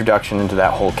my introduction into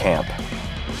that whole camp.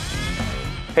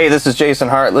 Hey, this is Jason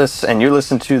Hartless, and you're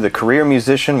listening to The Career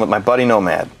Musician with my buddy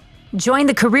Nomad. Join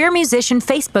the Career Musician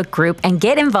Facebook group and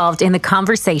get involved in the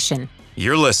conversation.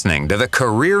 You're listening to the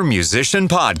Career Musician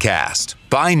Podcast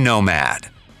by Nomad.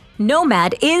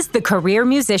 Nomad is the career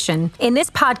musician. In this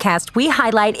podcast, we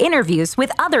highlight interviews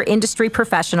with other industry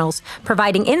professionals,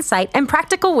 providing insight and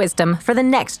practical wisdom for the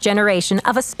next generation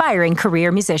of aspiring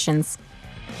career musicians.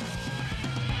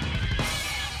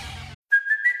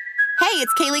 Hey,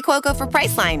 it's Kaylee Cuoco for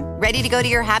Priceline. Ready to go to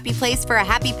your happy place for a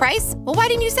happy price? Well, why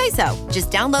didn't you say so?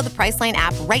 Just download the Priceline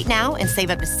app right now and save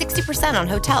up to 60% on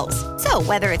hotels. So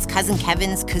whether it's Cousin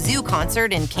Kevin's Kazoo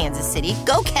Concert in Kansas City,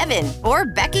 go Kevin, or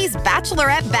Becky's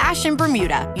Bachelorette Bash in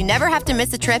Bermuda, you never have to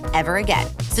miss a trip ever again.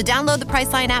 So download the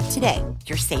Priceline app today.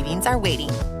 Your savings are waiting.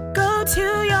 Go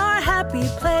to your happy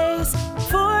place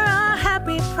for a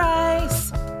happy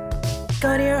price.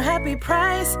 Go to your happy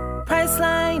price,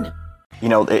 Priceline.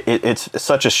 It's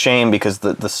such a shame because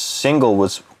the single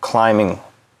was climbing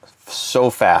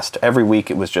so fast. Every week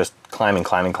it was just climbing.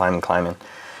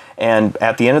 And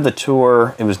at the end of the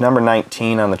tour, it was number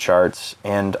 19 on the charts.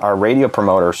 And our radio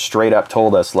promoter straight up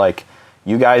told us, like,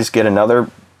 you guys get another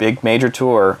big major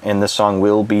tour and this song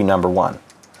will be number 1.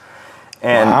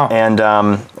 And, wow. And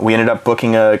we ended up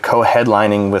booking a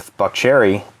co-headlining with Buck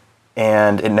Cherry.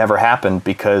 And it never happened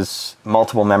because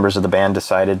multiple members of the band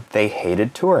decided they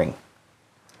hated touring.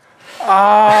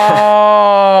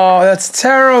 Oh, that's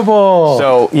terrible.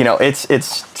 So,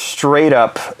 it's straight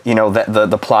up,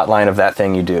 the plot line of That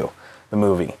Thing You Do, the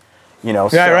movie,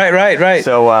 Right.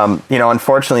 So,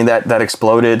 unfortunately that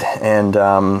exploded, and,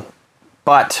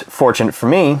 but fortunate for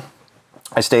me,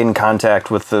 I stayed in contact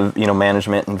with the,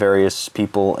 management and various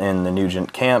people in the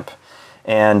Nugent camp.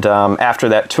 And, after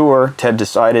that tour, Ted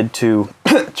decided to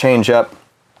change up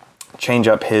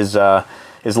his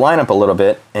lineup a little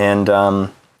bit. And,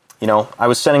 I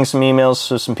was sending some emails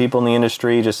to some people in the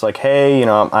industry, just like, hey,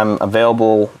 I'm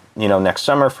available, next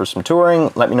summer for some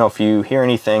touring. Let me know if you hear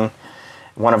anything.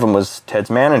 One of them was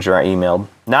Ted's manager I emailed,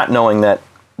 not knowing that,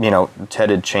 Ted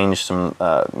had changed some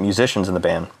musicians in the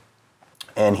band.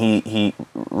 And he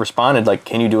responded like,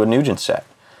 can you do a Nugent set?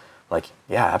 Like,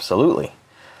 yeah, absolutely.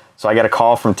 So I got a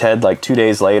call from Ted like 2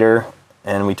 days later,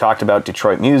 and we talked about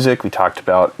Detroit music. We talked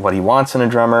about what he wants in a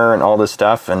drummer and all this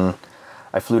stuff. And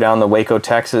I flew down to Waco,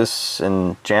 Texas,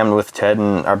 and jammed with Ted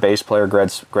and our bass player,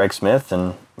 Greg Smith.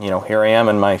 And, here I am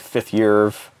in my 5th year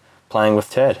of playing with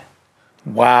Ted.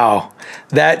 Wow.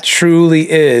 That truly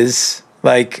is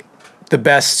like the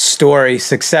best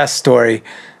success story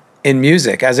in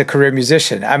music as a career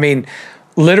musician. I mean,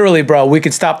 literally, bro, we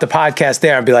could stop the podcast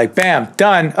there and be like, bam,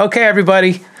 done. Okay,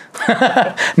 everybody.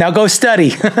 Now go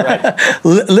study. Right.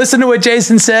 Listen to what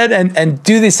Jason said and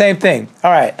do the same thing.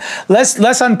 All right,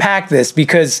 let's unpack this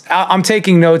because I'm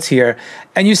taking notes here.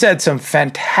 And you said some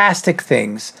fantastic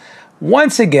things.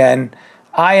 Once again,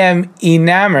 I am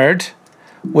enamored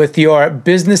with your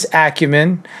business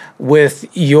acumen, with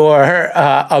your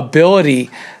ability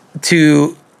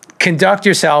to conduct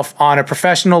yourself on a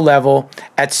professional level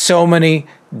in so many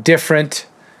different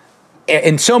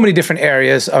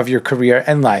areas of your career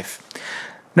and life.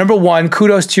 Number one,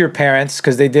 kudos to your parents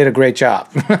because they did a great job.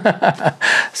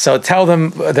 So tell them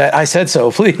that I said so,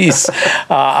 please.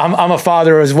 I'm a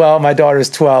father as well. My daughter's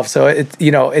 12, so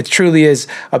it truly is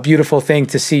a beautiful thing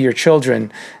to see your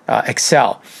children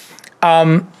excel.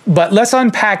 But let's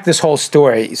unpack this whole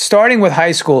story. Starting with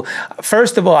high school,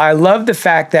 first of all, I love the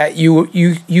fact that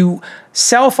you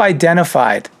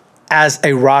self-identified as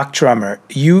a rock drummer.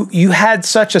 You had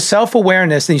such a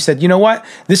self-awareness, and you said, you know what?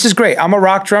 This is great. I'm a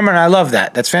rock drummer, and I love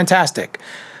that. That's fantastic.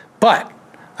 But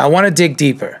I want to dig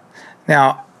deeper.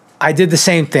 Now, I did the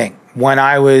same thing when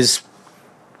I was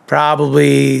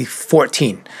probably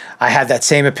 14. I had that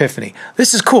same epiphany.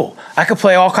 This is cool. I could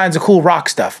play all kinds of cool rock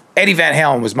stuff. Eddie Van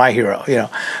Halen was my hero,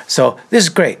 So this is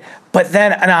great. But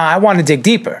then now I want to dig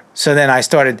deeper. So then I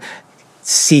started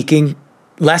seeking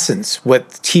lessons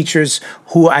with teachers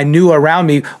who I knew around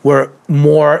me were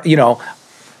more,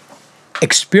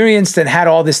 experienced and had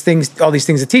all these things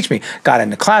to teach me. Got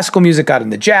into classical music, got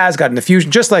into jazz, got into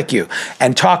fusion, just like you,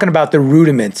 and talking about the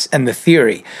rudiments and the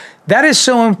theory. That is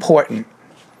so important.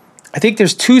 I think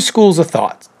there's two schools of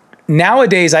thought.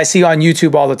 Nowadays, I see on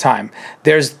YouTube all the time,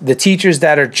 there's the teachers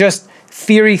that are just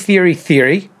theory.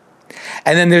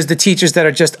 And then there's the teachers that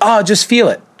are just feel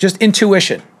it, just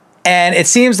intuition. And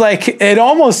it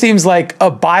almost seems like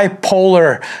a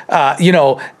bipolar,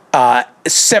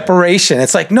 separation.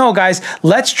 It's like, no, guys,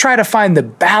 let's try to find the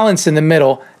balance in the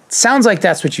middle. It sounds like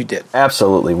that's what you did.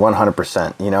 Absolutely,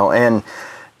 100%, and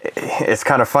it's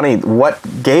kind of funny.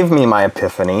 What gave me my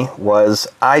epiphany was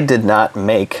I did not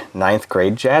make 9th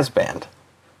grade jazz band.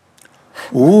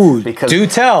 Ooh, do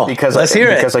tell. Let's hear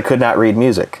it. Because I could not read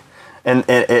music. And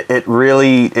it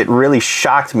really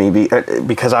shocked me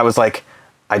because I was like,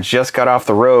 I just got off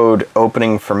the road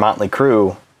opening for Motley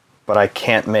Crue, but I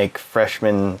can't make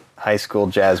freshman high school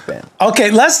jazz band.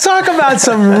 Okay, let's talk about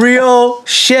some real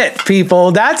shit,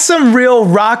 people. That's some real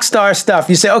rock star stuff.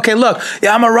 You say, okay, look,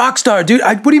 yeah, I'm a rock star, dude.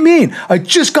 What do you mean? I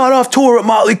just got off tour with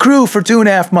Motley Crue for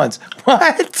 2.5 months.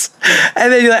 What?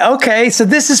 And then you're like, okay, so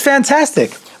this is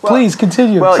fantastic. Well, please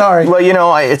continue. Sorry.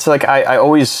 Well, it's like I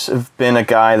always have been a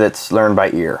guy that's learned by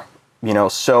ear.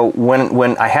 So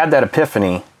when I had that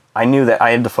epiphany, I knew that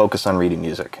I had to focus on reading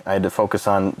music. I had to focus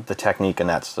on the technique and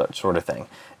that sort of thing.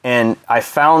 And I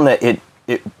found that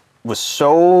it was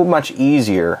so much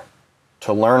easier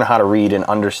to learn how to read and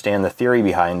understand the theory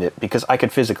behind it because I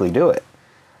could physically do it.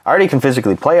 I already can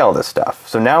physically play all this stuff.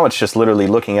 So now it's just literally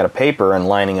looking at a paper and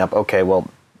lining up, okay, well,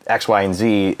 X, Y, and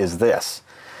Z is this.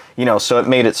 So it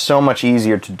made it so much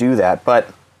easier to do that.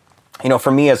 But,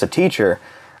 for me as a teacher,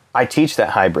 I teach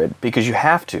that hybrid because you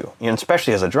have to,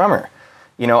 especially as a drummer.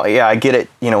 I get it,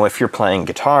 if you're playing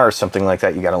guitar or something like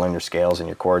that, you got to learn your scales and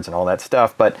your chords and all that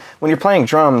stuff. But when you're playing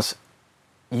drums,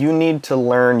 you need to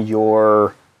learn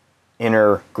your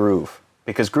inner groove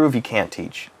because groove you can't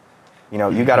teach.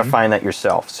 You got to find that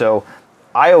yourself. So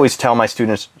I always tell my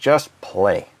students, just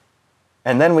play.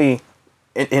 And then we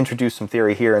introduce some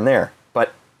theory here and there,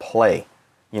 but play.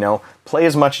 Play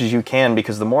as much as you can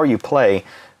because the more you play,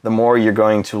 the more you're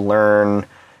going to learn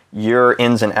your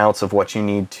ins and outs of what you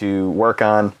need to work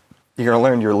on. You're going to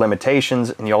learn your limitations,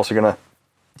 and you're also going to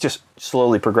just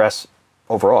slowly progress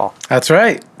overall. That's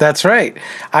right.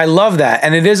 I love that.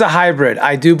 And it is a hybrid.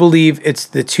 I do believe it's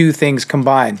the two things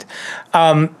combined.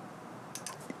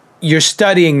 You're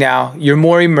studying now. You're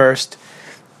more immersed.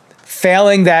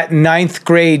 Failing that 9th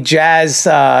grade jazz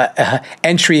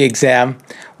entry exam,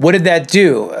 what did that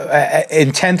do?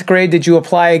 In 10th grade, did you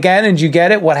apply again and did you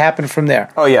get it? What happened from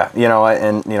there? Oh, yeah.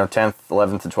 10th,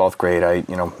 11th, and 12th grade, I,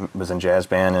 was in jazz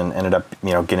band and ended up,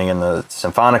 getting in the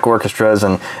symphonic orchestras.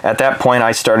 And at that point,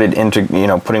 I started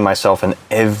putting myself in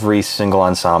every single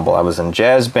ensemble. I was in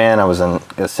jazz band. I was in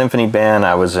a symphony band.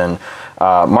 I was in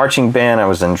marching band. I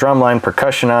was in drumline,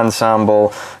 percussion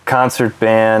ensemble, concert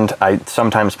band. I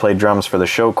sometimes played drums for the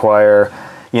show choir.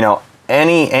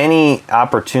 Any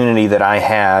opportunity that I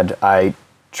had, I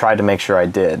tried to make sure I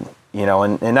did.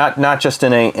 And not just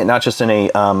in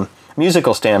a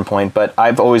musical standpoint, but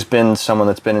I've always been someone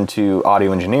that's been into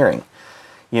audio engineering.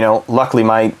 Luckily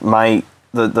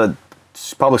the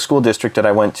public school district that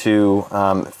I went to,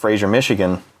 Fraser,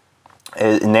 Michigan,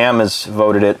 NAM has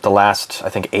voted it the last, I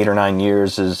think, 8 or 9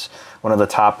 years as one of the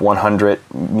top 100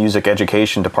 music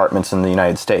education departments in the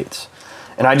United States.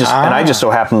 And I just so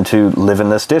happened to live in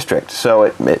this district. So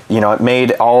it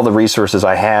made all the resources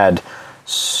I had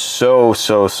so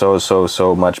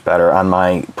much better on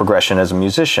my progression as a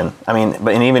musician. I mean,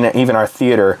 but even our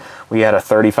theater, we had a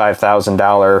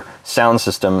 $35,000 sound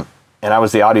system, and I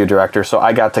was the audio director, so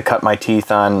I got to cut my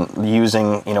teeth on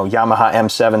using, Yamaha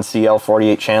M7 CL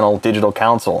 48 channel digital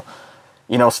console.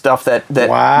 Stuff that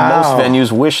wow. Most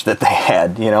venues wish that they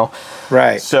had,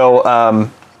 Right.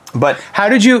 So, but how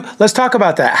did you? Let's talk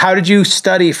about that. How did you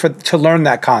study to learn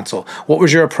that console? What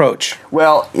was your approach?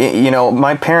 Well,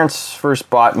 my parents first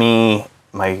bought me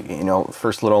my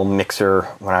first little mixer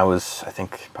when I was, I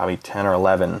think, probably 10 or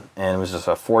 11, and it was just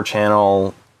a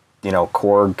 4-channel,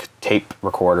 Korg tape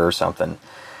recorder or something.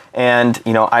 And,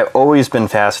 I've always been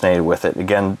fascinated with it.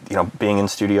 Again, being in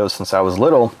studios since I was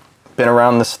little, been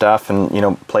around this stuff and,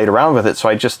 played around with it. So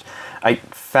I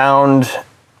found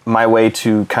my way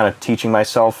to kind of teaching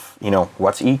myself,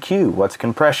 what's EQ, what's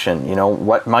compression,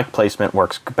 what mic placement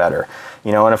works better,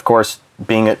 and of course,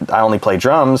 I only play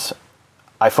drums,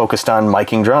 I focused on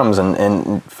miking drums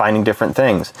and finding different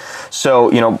things. So,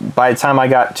 by the time I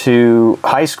got to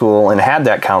high school and had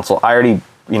that counsel, I already,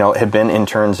 had been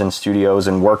interns in studios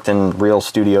and worked in real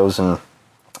studios and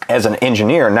as an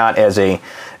engineer, not as a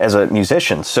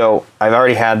musician. So I've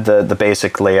already had the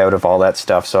basic layout of all that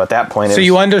stuff. So at that point,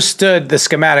 you understood the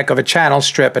schematic of a channel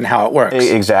strip and how it works.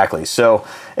 Exactly. So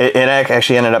it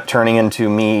actually ended up turning into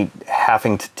me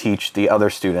having to teach the other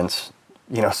students,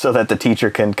 so that the teacher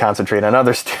can concentrate on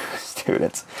other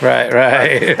students. Right.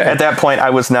 At that point,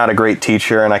 I was not a great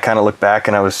teacher, and I kind of look back,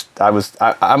 and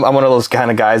I'm one of those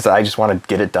kind of guys that I just want to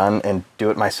get it done and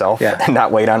do it myself and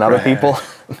not wait on other people.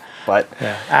 But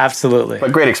absolutely.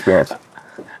 But great experience.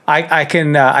 I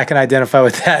can identify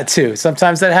with that too.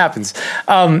 Sometimes that happens.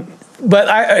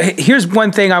 But here's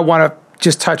one thing I want to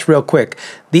just touch real quick.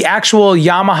 The actual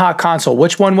Yamaha console,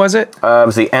 which one was it? It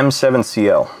was the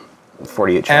M7CL,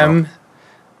 48 channel.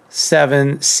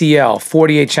 M7CL,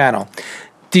 48 channel.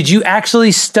 Did you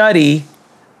actually study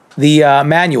the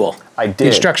manual? I did. The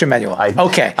instruction manual.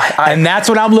 Okay. And that's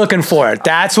what I'm looking for.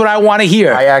 That's what I want to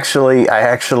hear. I actually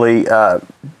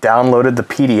downloaded the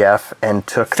PDF and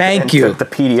took the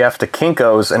PDF to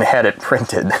Kinko's and had it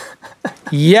printed.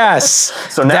 Yes.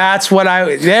 So now,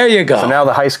 there you go. So now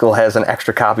the high school has an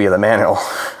extra copy of the manual.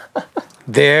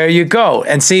 There you go.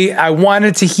 And see, I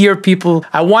wanted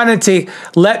to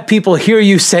let people hear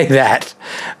you say that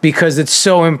because it's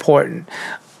so important.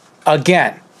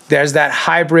 Again, there's that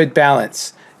hybrid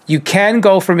balance. You can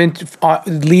go from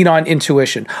lean on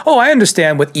intuition. Oh, I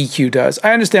understand what EQ does.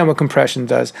 I understand what compression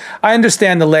does. I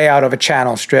understand the layout of a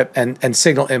channel strip and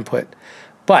signal input.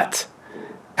 But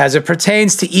as it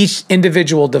pertains to each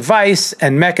individual device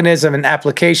and mechanism and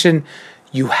application,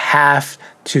 you have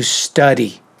to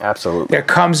study. Absolutely. There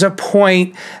comes a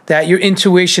point that your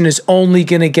intuition is only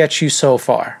going to get you so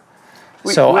far.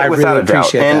 So I really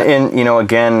appreciate that. And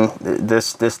again,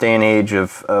 this day and age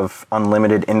of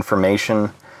unlimited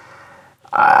information,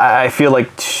 I feel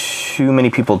like too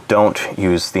many people don't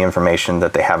use the information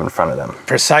that they have in front of them.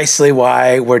 Precisely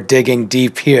why we're digging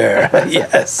deep here.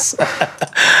 Yes.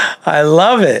 I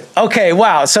love it. Okay,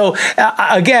 wow. So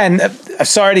again,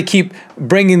 sorry to keep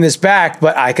bringing this back,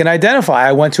 but I can identify.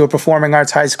 I went to a performing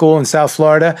arts high school in South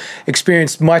Florida,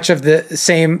 experienced much of the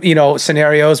same,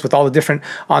 scenarios with all the different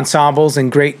ensembles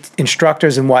and great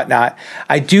instructors and whatnot.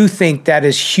 I do think that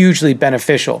is hugely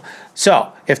beneficial.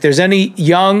 So if there's any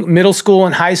young middle school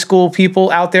and high school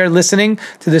people out there listening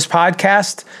to this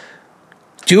podcast,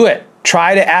 do it.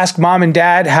 Try to ask mom and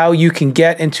dad how you can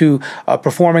get into a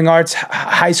performing arts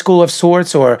high school of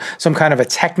sorts or some kind of a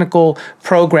technical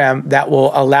program that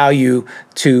will allow you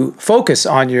to focus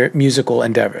on your musical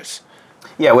endeavors.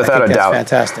 Yeah, without a doubt. That's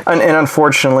fantastic. And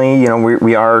unfortunately,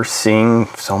 we are seeing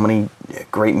so many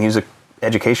great music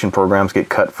education programs get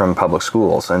cut from public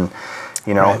schools. And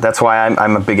right. That's why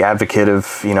I'm a big advocate of,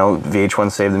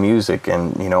 VH1 Save the Music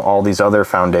and, all these other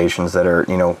foundations that are,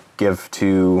 give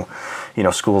to,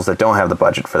 schools that don't have the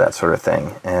budget for that sort of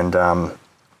thing. And,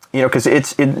 because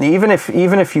even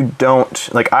if you don't,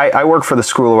 like I work for the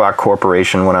School of Rock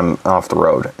Corporation when I'm off the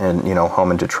road and, home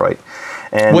in Detroit.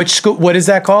 And which school, what is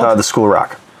that called? The School of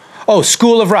Rock. Oh,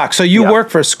 School of Rock. So you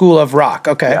work for School of Rock.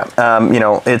 Okay.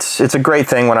 Yeah. It's a great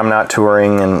thing when I'm not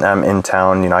touring and I'm in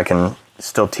town, I can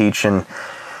still teach and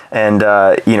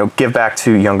give back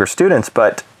to younger students.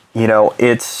 But, I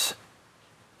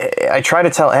try to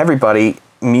tell everybody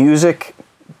music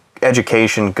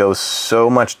education goes so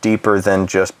much deeper than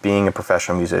just being a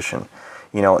professional musician.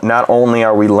 Not only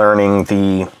are we learning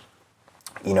the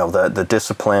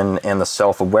discipline and the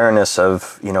self-awareness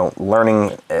of,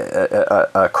 learning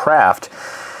a craft,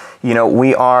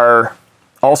 we are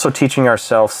also teaching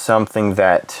ourselves something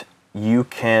that you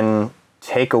can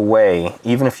take away,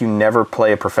 even if you never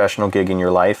play a professional gig in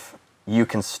your life, you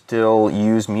can still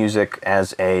use music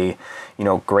as a,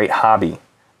 great hobby.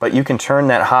 But you can turn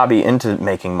that hobby into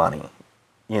making money.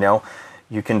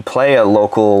 You can play a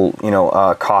local,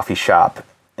 coffee shop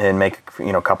and make,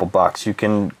 a couple bucks. You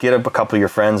can get a couple of your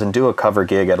friends and do a cover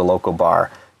gig at a local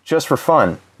bar just for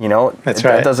fun. That's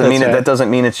right. That doesn't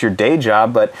mean it's your day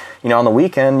job, but, on the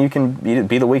weekend you can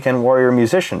be the weekend warrior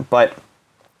musician. But,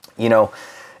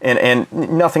 and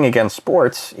nothing against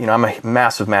sports. I'm a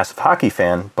massive, massive hockey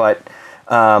fan, but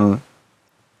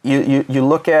you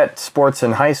look at sports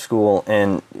in high school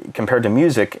and compared to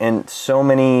music, and so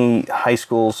many high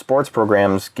school sports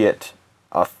programs get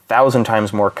 1,000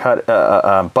 times more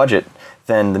budget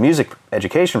than the music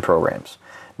education programs.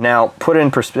 Now, put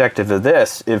in perspective of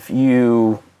this, if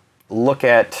you look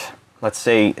at, let's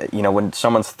say, when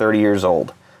someone's 30 years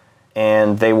old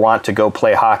and they want to go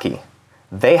play hockey,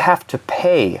 they have to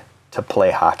pay to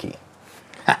play hockey.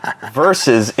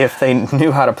 Versus if they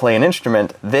knew how to play an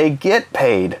instrument, they get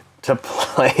paid to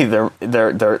play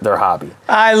their hobby.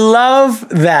 I love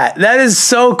that. That is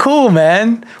so cool,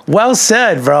 man. Well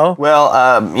said, bro.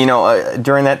 Well,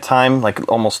 during that time, like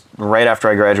almost right after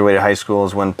I graduated high school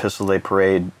is when Pistol Day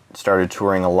Parade started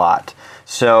touring a lot.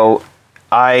 So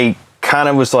I kind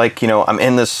of was like, I'm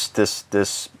in this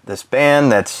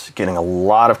band that's getting a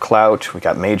lot of clout. We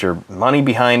got major money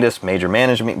behind us, major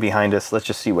management behind us. Let's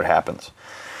just see what happens.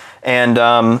 And,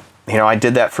 I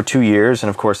did that for 2 years, and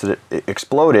of course it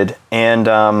exploded.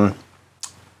 And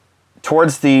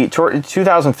towards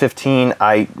 2015,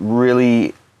 I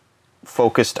really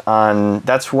focused on,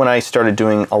 that's when I started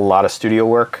doing a lot of studio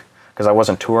work because I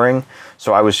wasn't touring.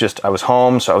 So I was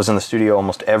home, so I was in the studio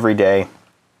almost every day.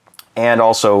 And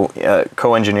also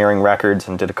co-engineering records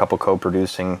and did a couple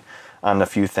co-producing on a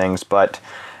few things. But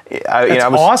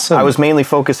awesome. I was mainly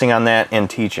focusing on that and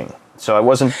teaching. So I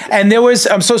wasn't... And there was,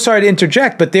 I'm so sorry to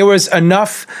interject, but there was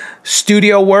enough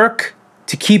studio work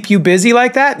to keep you busy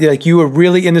like that? Like you were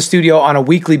really in the studio on a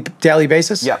weekly, daily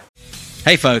basis? Yeah.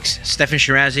 Hey folks, Stefan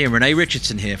Shirazi and Renee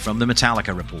Richardson here from the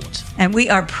Metallica Report. And we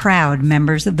are proud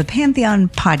members of the Pantheon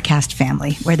podcast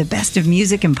family, where the best of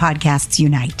music and podcasts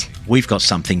unite. We've got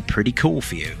something pretty cool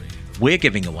for you. We're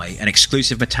giving away an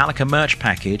exclusive Metallica merch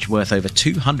package worth over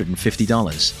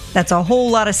 $250. That's a whole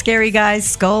lot of Scary Guys,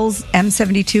 skulls,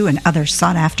 M72, and other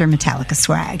sought-after Metallica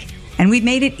swag. And we've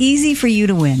made it easy for you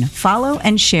to win. Follow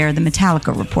and share the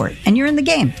Metallica Report, and you're in the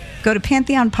game. Go to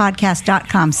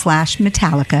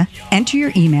pantheonpodcast.com/Metallica, enter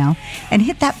your email, and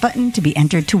hit that button to be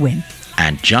entered to win.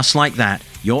 And just like that,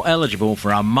 you're eligible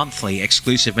for our monthly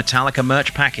exclusive Metallica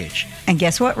merch package. And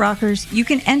guess what, rockers? You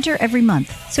can enter every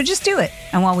month, so just do it.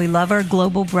 And while we love our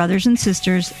global brothers and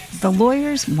sisters, the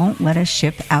lawyers won't let us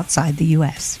ship outside the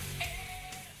U.S.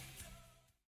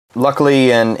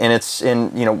 Luckily, and it's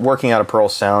in working out of Pearl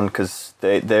Sound, because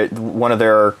they one of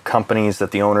their companies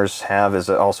that the owners have is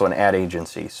also an ad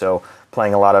agency. So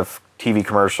playing a lot of TV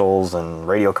commercials and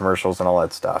radio commercials and all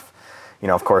that stuff.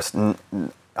 Of course,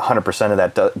 100% of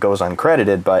that goes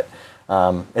uncredited, but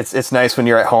it's nice when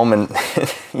you're at home and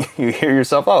you hear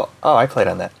yourself, oh, I played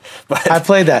on that. But I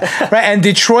played that. Right, and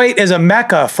Detroit is a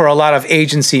mecca for a lot of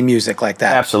agency music like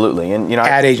that. Absolutely. And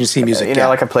ad agency music.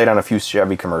 Like I played on a few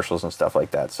Chevy commercials and stuff like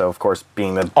that. So of course,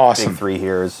 being the big three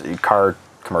here is car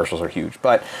commercials are huge.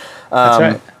 But that's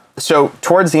right. So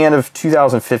towards the end of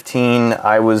 2015,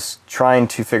 I was trying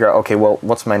to figure out, okay, well,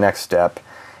 what's my next step?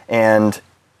 And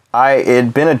it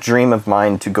had been a dream of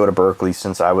mine to go to Berklee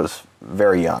since I was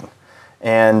very young.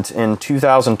 And in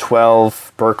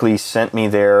 2012, Berklee sent me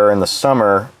there in the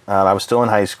summer. I was still in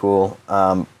high school,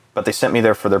 but they sent me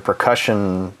there for their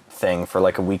percussion thing for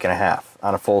like a week and a half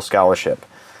on a full scholarship.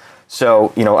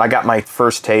 So, I got my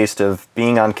first taste of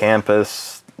being on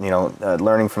campus,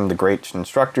 learning from the great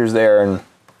instructors there.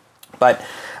 But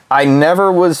I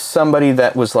never was somebody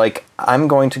that was like, I'm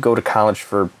going to go to college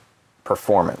for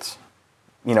performance.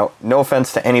 No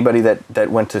offense to anybody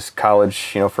that went to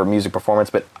college, for music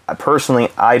performance, but personally,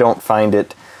 I don't find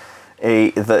it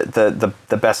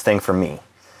the best thing for me.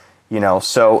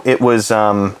 So it was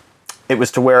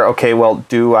to where, okay, well,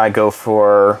 do I go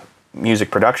for music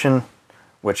production,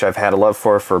 which I've had a love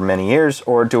for many years,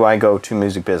 or do I go to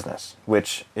music business,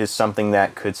 which is something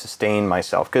that could sustain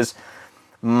myself? Because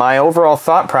my overall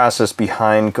thought process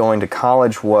behind going to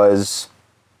college was,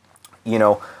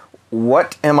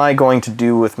 what am I going to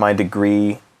do with my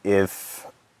degree if,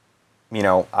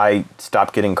 I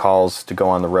stop getting calls to go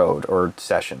on the road or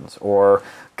sessions, or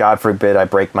God forbid I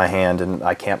break my hand and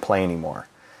I can't play anymore?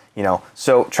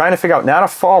 So trying to figure out not a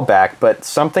fallback, but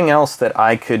something else that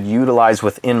I could utilize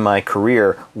within my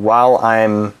career while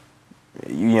I'm,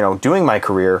 doing my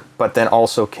career, but then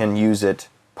also can use it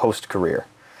post-career.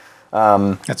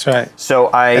 That's right. So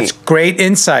that's great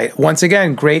insight. Once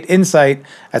again, great insight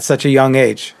at such a young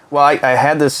age. Well, I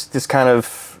had this kind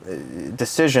of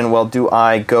decision. Well, do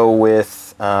I go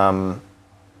with, do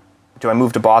I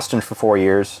move to Boston for 4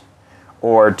 years,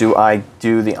 or do I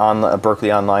do the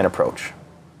Berklee Online approach?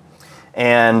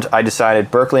 And I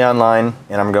decided Berklee Online,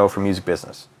 and I'm going for music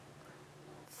business.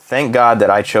 Thank God that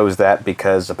I chose that,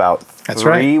 because about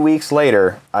 3 weeks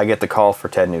later, I get the call for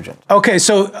Ted Nugent. Okay,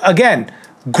 so again,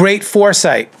 great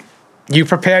foresight. You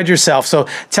prepared yourself. So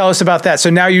tell us about that. So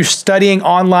now you're studying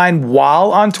online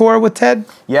while on tour with Ted?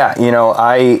 Yeah,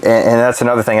 and that's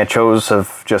another thing I chose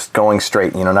of just going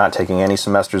straight, not taking any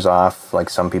semesters off like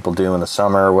some people do in the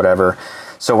summer or whatever.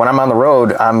 So when I'm on the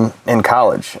road, I'm in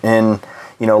college. And,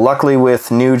 luckily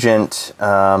with Nugent,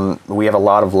 we have a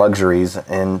lot of luxuries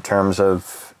in terms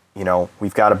of,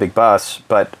 we've got a big bus,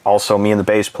 but also me and the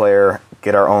bass player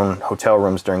get our own hotel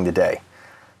rooms during the day.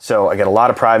 So I get a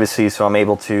lot of privacy, so I'm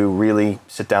able to really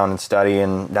sit down and study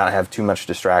and not have too much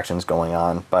distractions going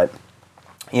on. But,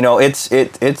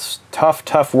 it's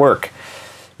tough work,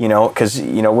 because,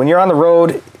 when you're on the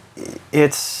road,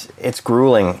 it's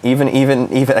grueling. Even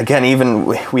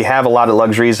we have a lot of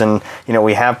luxuries and,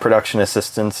 we have production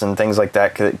assistants and things like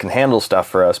that can handle stuff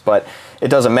for us, but it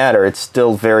doesn't matter. It's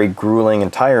still very grueling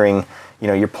and tiring.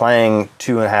 You're playing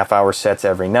 2.5 hour sets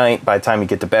every night. By the time you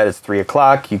get to bed, it's 3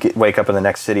 o'clock. You wake up in the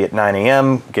next city at 9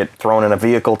 a.m., get thrown in a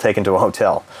vehicle, taken to a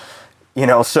hotel.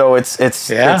 So it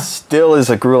still is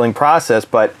a grueling process,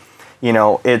 but,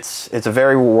 it's a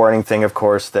very rewarding thing, of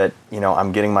course, that,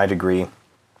 I'm getting my degree.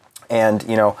 And,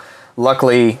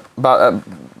 luckily, after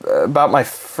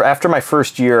my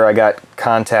first year, I got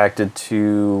contacted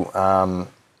to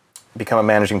become a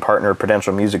managing partner of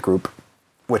Prudential Music Group,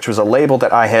 which was a label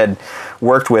that I had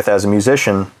worked with as a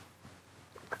musician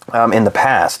in the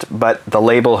past, but the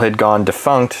label had gone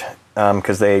defunct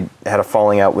because they had a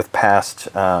falling out with past,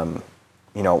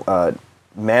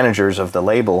 managers of the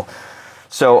label.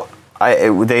 So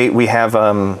we have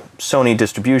Sony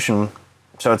distribution,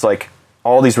 so it's like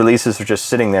all these releases are just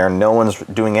sitting there and no one's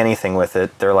doing anything with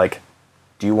it. They're like,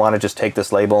 do you want to just take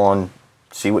this label and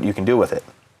see what you can do with it?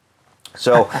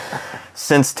 So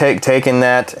since taking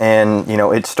that, and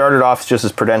it started off just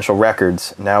as Prudential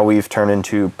Records. Now we've turned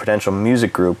into Prudential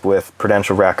Music Group with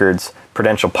Prudential Records,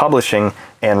 Prudential Publishing,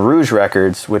 and Rouge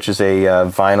Records, which is a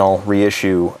vinyl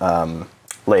reissue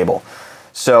label.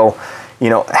 So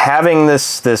having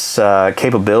this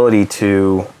capability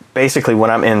to basically, when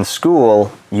I'm in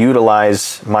school,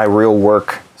 utilize my real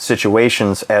work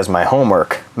situations as my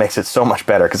homework makes it so much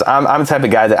better, because I'm the type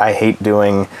of guy that I hate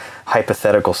doing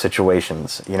hypothetical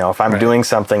situations. If I'm doing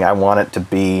something, I want it to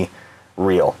be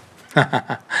real.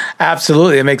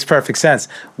 Absolutely. It makes perfect sense.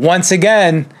 Once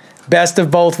again, best of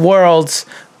both worlds,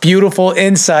 beautiful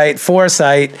insight,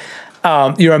 foresight.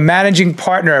 You're a managing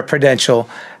partner at Prudential.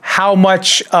 How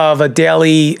much of a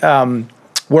daily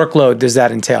workload does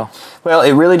that entail? Well,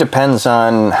 it really depends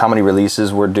on how many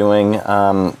releases we're doing.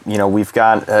 We've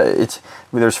got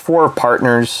there's 4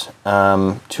 partners.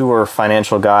 2 are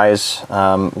financial guys.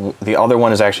 The other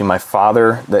one is actually my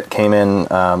father that came in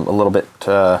a little bit,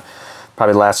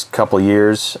 probably the last couple of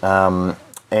years, and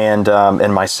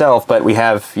myself. But we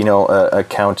have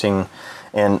accounting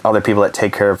and other people that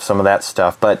take care of some of that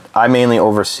stuff. But I mainly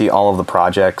oversee all of the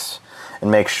projects and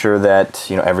make sure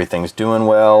that everything's doing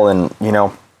well, and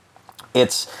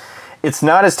it's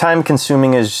not as time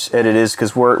consuming as it is,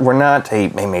 because we're not a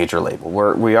major label.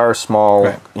 We are a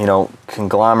small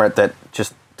conglomerate that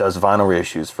just does vinyl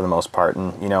reissues for the most part,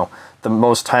 and the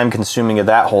most time consuming of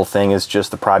that whole thing is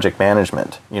just the project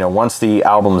management. Once the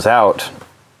album's out,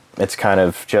 it's kind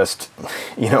of just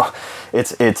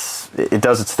it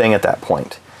does its thing at that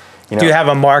point. Do you have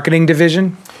a marketing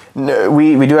division? No,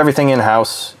 we do everything in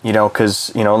house.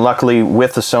 Because luckily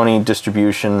with the Sony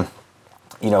distribution,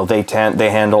 they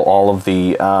handle all of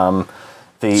the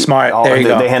smart.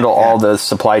 They handle all the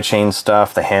supply chain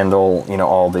stuff. They handle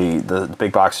all the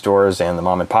big box stores and the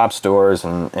mom and pop stores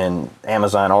and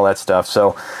Amazon, all that stuff.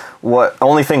 So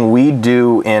only thing we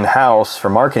do in house for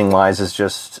marketing wise is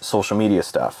just social media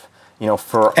stuff.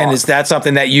 Is that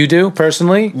something that you do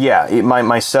personally? Yeah,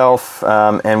 myself,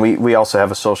 and we also have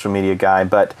a social media guy.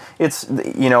 But it's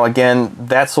again,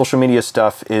 that social media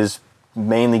stuff is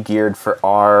mainly geared for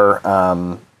our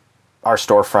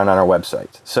storefront on our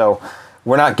website. So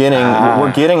we're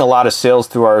getting a lot of sales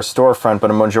through our storefront,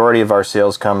 but a majority of our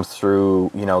sales comes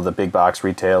through the big box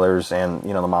retailers and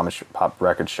the mom and pop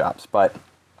record shops. But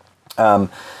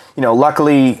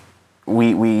luckily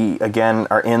we again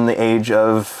are in the age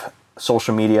of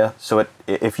social media, so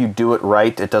if you do it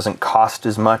right, it doesn't cost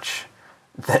as much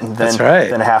than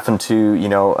having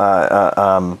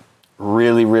to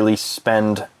really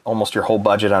spend almost your whole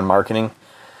budget on marketing.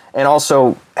 And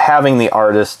also having the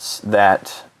artists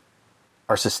that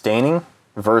are sustaining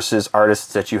versus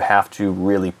artists that you have to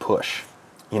really push.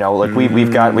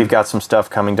 We've got some stuff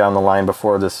coming down the line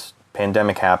before this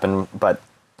pandemic happened, but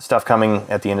stuff coming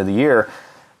at the end of the year,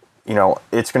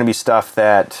 it's going to be stuff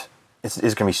that is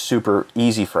going to be super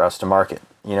easy for us to market.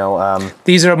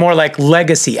 These are more like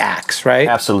legacy acts, right?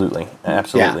 Absolutely.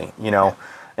 Yeah.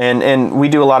 And we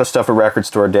do a lot of stuff at Record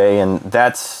Store Day, and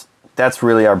that's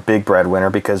really our big breadwinner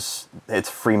because it's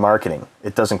free marketing.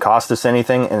 It doesn't cost us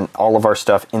anything, and all of our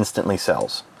stuff instantly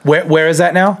sells. Where is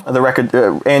that now?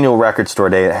 The annual Record Store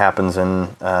Day. It happens in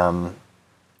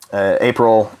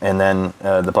April, and then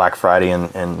the Black Friday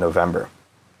in November.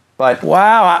 But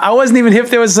wow, I wasn't even hip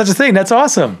there was such a thing. That's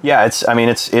awesome. Yeah, it's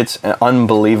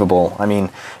unbelievable. I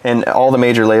mean, and all the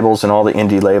major labels and all the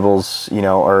indie labels,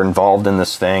 are involved in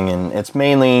this thing, and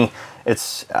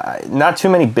it's not too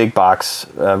many big box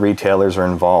retailers are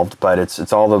involved, but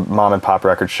it's all the mom and pop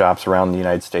record shops around the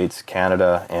United States,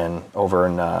 Canada, and over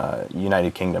in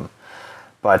United Kingdom.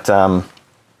 But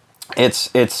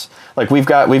it's like we've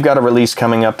got a release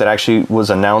coming up that actually was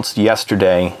announced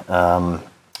yesterday.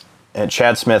 And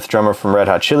Chad Smith, drummer from Red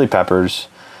Hot Chili Peppers,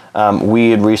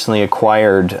 we had recently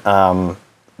acquired the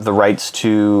rights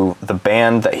to the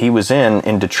band that he was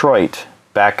in Detroit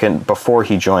before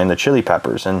he joined the Chili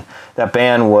Peppers. And that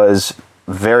band was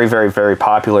very, very, very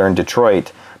popular in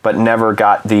Detroit, but never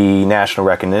got the national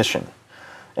recognition.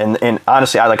 And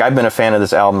honestly, I've been a fan of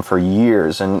this album for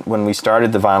years. And when we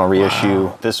started the vinyl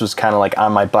reissue, this was kind of like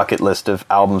on my bucket list of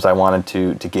albums I wanted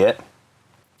to get.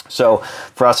 So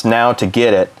for us now to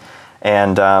get it,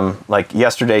 and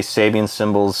yesterday, Sabian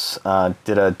Cymbals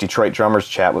did a Detroit drummers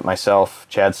chat with myself,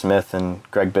 Chad Smith, and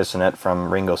Greg Bissonette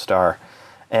from Ringo Starr.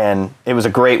 And it was a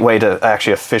great way to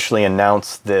actually officially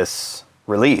announce this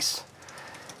release.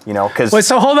 Wait,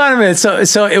 so hold on a minute.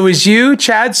 So it was you,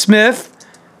 Chad Smith,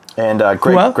 and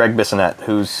Greg Bissonette,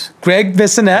 Greg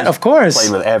Bissonette, of course,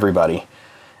 played with everybody.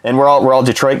 And we're all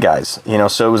Detroit guys,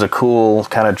 so it was a cool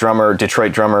kind of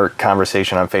Detroit drummer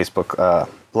conversation on Facebook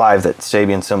Live that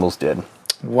Sabian Cymbals did.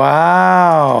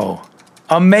 Wow.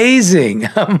 Amazing.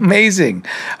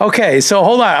 Okay, so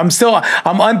hold on.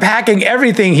 I'm unpacking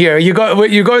everything here. You're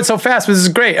going so fast, but this is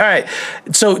great. All right.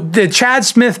 So the Chad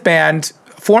Smith band,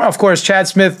 of course, Chad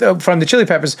Smith from the Chili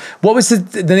Peppers. What was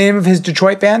the name of his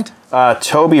Detroit band?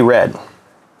 Toby Red.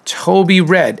 Toby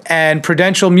Red. And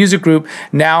Prudential Music Group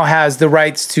now has the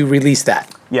rights to release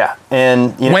that. Yeah.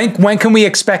 And when can we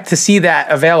expect to see that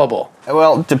available?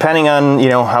 Well, depending on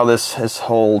how this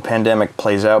whole pandemic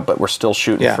plays out, but we're still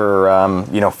shooting for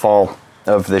fall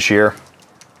of this year.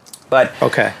 But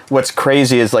okay, what's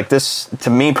crazy is this, to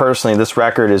me personally, this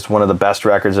record is one of the best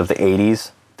records of the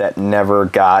 80s that never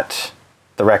got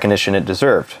the recognition it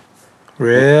deserved.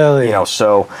 Really?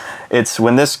 So it's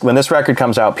when this record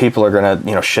comes out, people are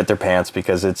gonna shit their pants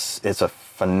because it's a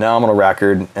phenomenal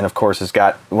record, and of course it's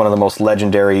got one of the most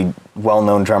legendary,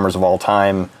 well-known drummers of all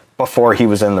time before he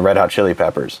was in the Red Hot Chili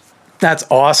Peppers. That's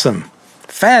awesome.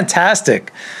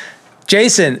 Fantastic.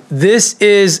 Jason, this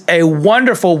is a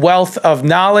wonderful wealth of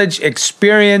knowledge,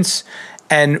 experience,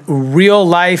 and real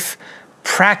life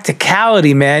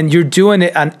practicality, man. You're doing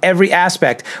it on every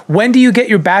aspect. When do you get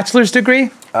your bachelor's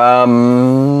degree?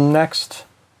 Next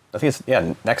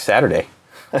Saturday.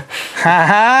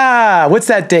 Ha! What's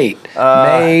that date?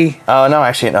 May? Oh, no,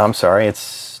 actually, no, I'm sorry.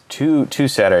 It's two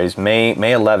Saturdays, May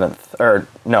 11th, or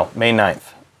no, May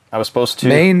 9th. I was supposed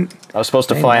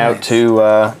to fly out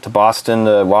to Boston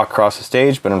to walk across the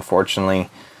stage, but unfortunately,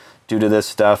 due to this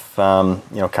stuff, kind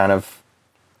of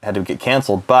had to get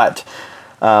canceled. But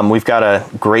we've got a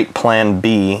great plan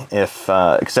B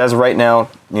because as of right now,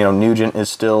 Nugent is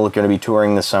still going to be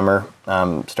touring this summer,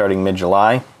 starting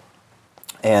mid-July,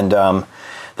 and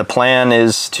the plan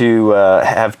is to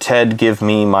have Ted give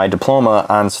me my diploma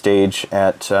on stage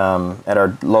at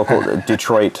our local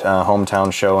Detroit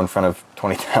hometown show in front of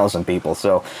 20,000 people.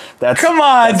 So that's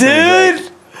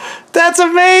dude. That's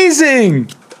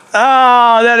amazing.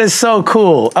 Oh, that is so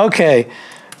cool. Okay.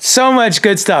 So much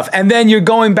good stuff. And then you're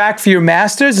going back for your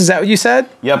master's? Is that what you said?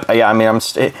 Yep. Yeah, I mean,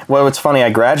 well, it's funny. I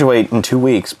graduate in 2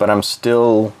 weeks, but I'm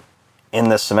still in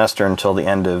this semester until the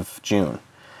end of June.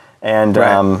 And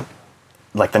right.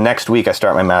 The next week I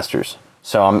start my master's.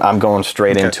 So I'm going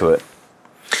straight into it.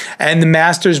 And the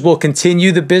master's will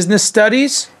continue the business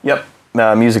studies? Yep.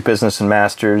 Music business and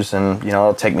master's. And,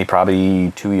 it'll take me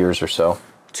probably 2 years or so.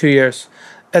 2 years.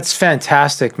 That's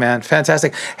fantastic, man.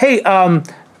 Fantastic. Hey,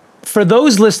 for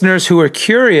those listeners who are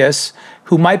curious,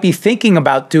 who might be thinking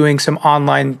about doing some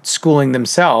online schooling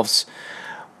themselves,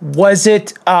 was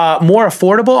it more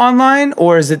affordable online,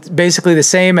 or is it basically the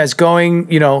same as going,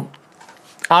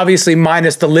 obviously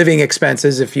minus the living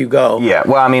expenses if you go? Yeah,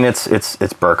 well, I mean,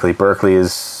 it's Berkeley. Berkeley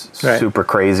is super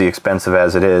crazy expensive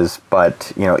as it is,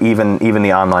 but, even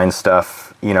the online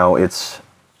stuff, it's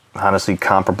honestly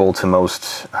comparable to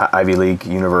most Ivy League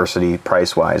university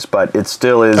price-wise, but it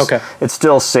still is. Okay. It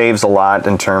still saves a lot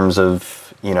in terms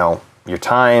of your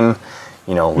time,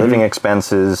 living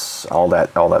expenses, all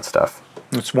that stuff.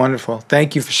 That's wonderful.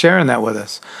 Thank you for sharing that with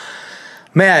us.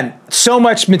 Man, so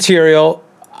much material.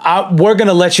 We're going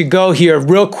to let you go here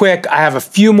real quick. I have a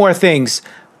few more things.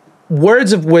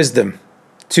 Words of wisdom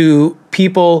to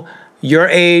people your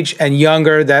age and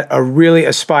younger that are really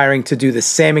aspiring to do the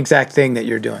same exact thing that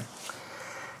you're doing.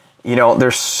 You know,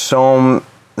 there's so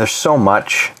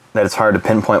much that it's hard to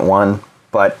pinpoint one,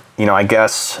 but you know, I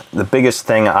guess the biggest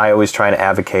thing I always try to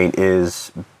advocate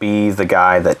is be the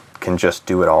guy that can just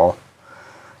do it all.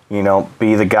 You know,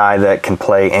 be the guy that can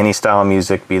play any style of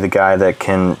music, be the guy that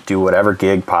can do whatever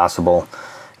gig possible,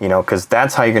 you know, because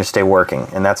that's how you're going to stay working,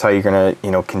 and that's how you're going to,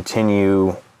 you know,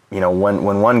 continue, you know,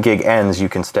 when one gig ends, you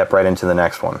can step right into the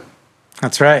next one.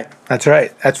 That's right. That's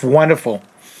right. That's wonderful.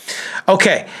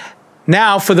 Okay.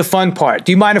 Now for the fun part.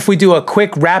 Do you mind if we do a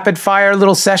quick rapid fire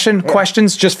little session? Yeah.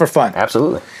 Questions just for fun.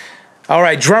 Absolutely. All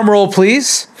right. Drum roll,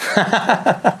 please.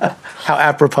 How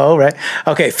apropos, right?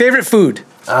 Okay. Favorite food?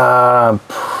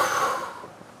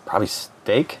 Probably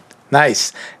steak.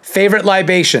 Nice. Favorite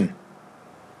libation?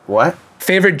 What?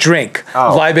 Favorite drink?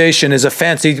 Oh. Libation is a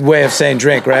fancy way of saying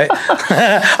drink, right?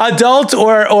 Adult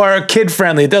or kid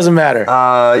friendly, it doesn't matter.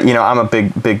 You know, I'm a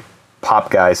big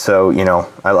pop guy, so you know,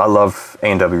 I love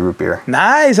A&W root beer.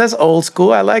 Nice, that's old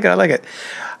school. I like it.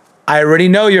 I already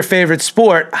know your favorite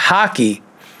sport, hockey.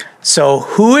 So,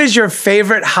 who is your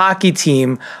favorite hockey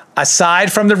team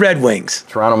aside from the Red Wings?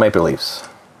 Toronto Maple Leafs.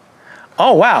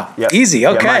 Oh wow, yep. Easy.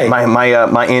 Okay. Yeah,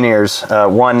 my in ears.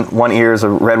 One ear is a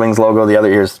Red Wings logo. The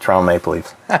other ear is the Toronto Maple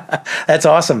Leafs. That's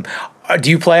awesome. Do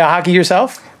you play hockey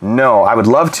yourself? No, I would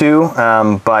love to,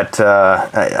 but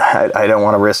I don't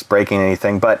want to risk breaking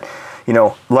anything. But you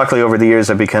know, luckily over the years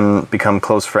I've become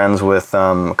close friends with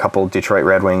a couple Detroit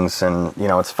Red Wings, and you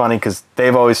know, it's funny because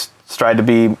they've always tried to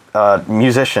be a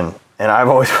musician. And I've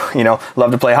always, you know,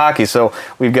 loved to play hockey. So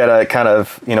we've got a kind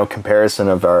of, you know, comparison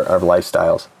of our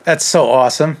lifestyles. That's so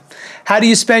awesome. How do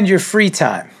you spend your free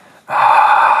time?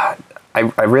 I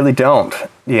really don't.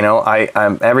 You know,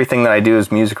 I'm everything that I do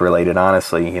is music related,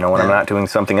 honestly. You know, when I'm not doing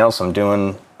something else, I'm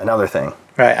doing another thing.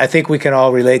 Right. I think we can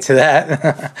all relate to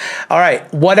that. All right.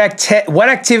 What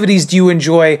activities do you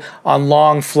enjoy on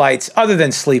long flights other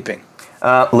than sleeping?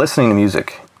 Listening to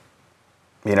music.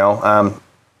 You know,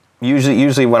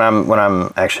 Usually when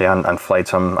I'm actually on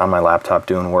flights, I'm on my laptop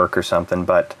doing work or something.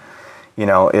 But you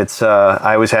know, it's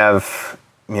I always have,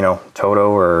 you know, Toto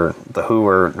or The Who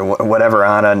or whatever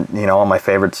on, you know, all my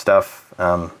favorite stuff,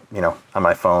 you know, on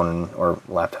my phone or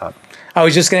laptop. I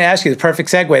was just going to ask you the perfect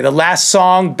segue. The last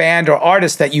song, band, or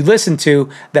artist that you listen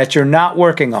to that you're not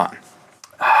working on.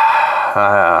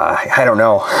 I don't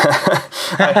know.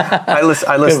 I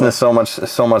listen to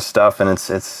so much stuff, and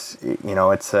it's you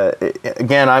know, it's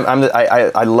again,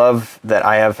 I love that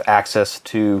I have access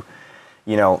to,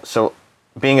 you know, so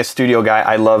being a studio guy,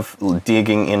 I love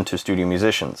digging into studio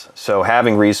musicians. So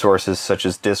having resources such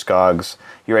as Discogs,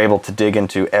 you're able to dig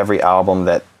into every album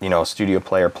that, you know, a studio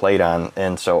player played on,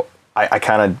 and so I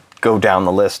kind of go down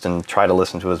the list and try to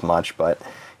listen to as much. But you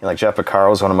know, like Jeff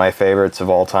Beccaro is one of my favorites of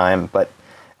all time, but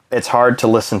it's hard to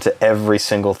listen to every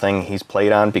single thing he's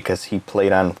played on because he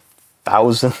played on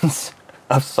thousands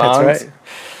of songs.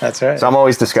 That's right. So I'm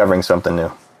always discovering something new.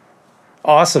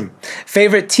 Awesome.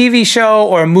 Favorite TV show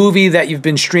or movie that you've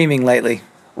been streaming lately?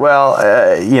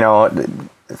 Well, you know,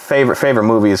 favorite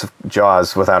movie is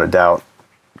Jaws, without a doubt.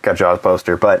 Got Jaws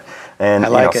poster, but and you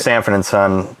know, Sanford and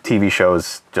Son TV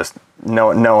shows, just no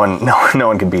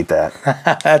one can beat that.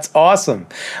 That's awesome.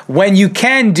 When you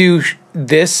can do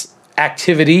this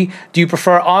activity, do you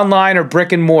prefer online or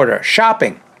brick and mortar?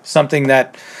 Shopping, something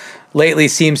that lately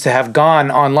seems to have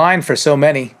gone online for so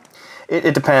many.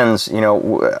 It depends. You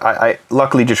know, I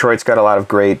luckily Detroit's got a lot of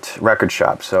great record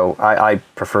shops, so I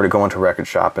prefer to go into a record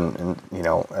shop and you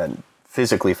know, and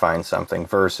physically find something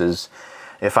versus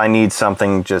if I need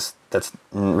something just that's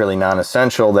really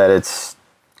non-essential, that it's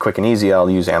quick and easy, I'll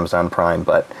use Amazon Prime.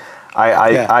 But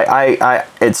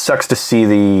it sucks to see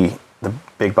the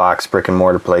big box brick and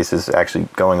mortar places actually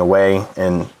going away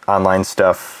and online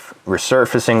stuff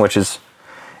resurfacing, which is,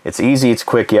 it's easy, it's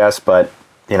quick, yes, but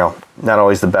you know, not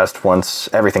always the best once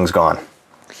everything's gone.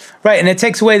 Right, and it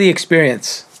takes away the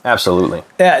experience. Absolutely.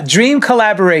 Dream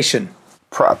collaboration.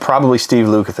 Probably Steve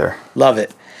Lukather. Love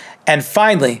it. And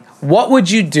finally, what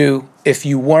would you do if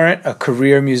you weren't a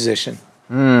career musician?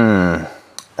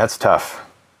 That's tough.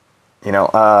 You know,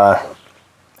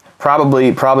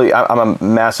 probably I'm a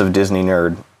massive Disney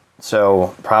nerd,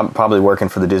 so probably working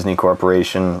for the Disney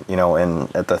Corporation, you know,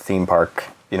 and at the theme park,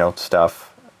 you know,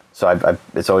 stuff. So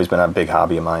it's always been a big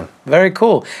hobby of mine. Very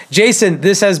cool. Jason,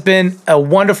 this has been a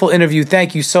wonderful interview.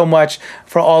 Thank you so much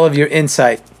for all of your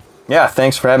insight. Yeah,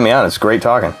 thanks for having me on. It's great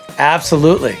talking.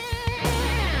 Absolutely.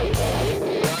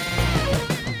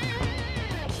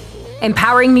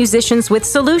 empowering musicians with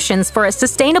solutions for a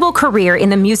sustainable career in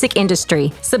the music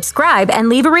industry. Subscribe and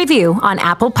leave a review on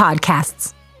Apple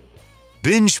Podcasts.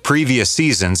 Binge previous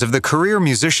seasons of the Career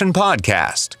Musician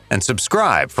Podcast and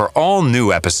subscribe for all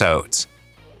new episodes.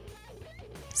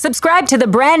 Subscribe to the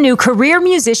brand new Career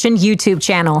Musician YouTube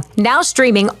channel, now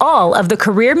streaming all of the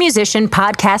Career Musician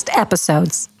Podcast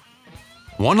episodes.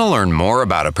 Want to learn more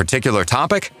about a particular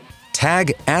topic?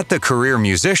 Tag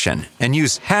 @TheCareerMusician and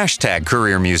use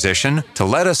 #CareerMusician to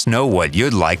let us know what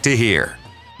you'd like to hear.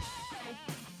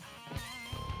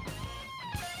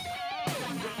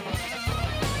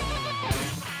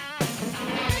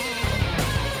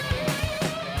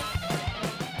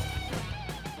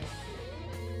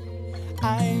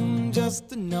 I'm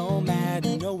just a nomad,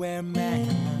 nowhere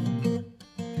man,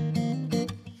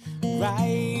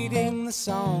 writing the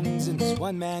songs in this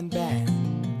one-man band.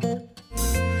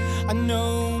 A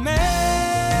nomad,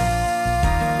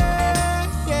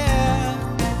 yeah,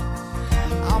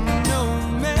 I'm a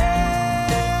nomad,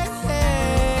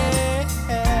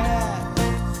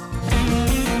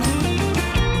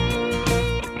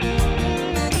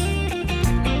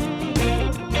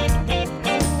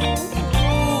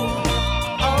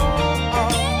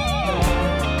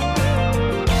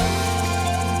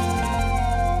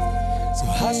 So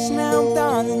hush now,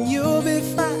 darling, you'll be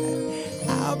fine.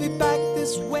 I'll be back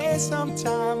this way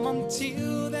sometime.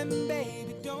 Until then,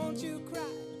 baby, don't you cry.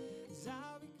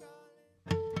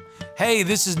 Hey,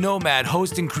 this is Nomad,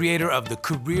 host and creator of the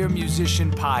Career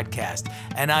Musician Podcast,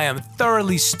 and I am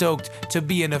thoroughly stoked to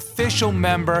be an official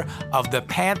member of the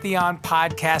Pantheon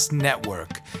Podcast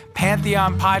Network.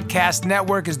 Pantheon Podcast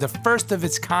Network is the first of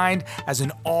its kind as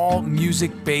an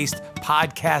all-music-based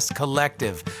podcast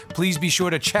collective. Please be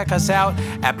sure to check us out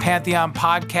at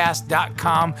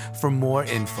pantheonpodcast.com for more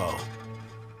info.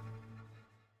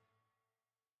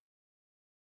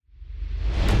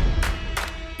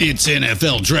 It's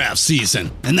NFL draft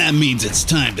season, and that means it's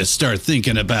time to start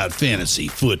thinking about fantasy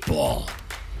football.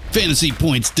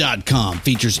 FantasyPoints.com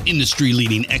features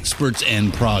industry-leading experts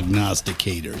and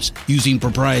prognosticators using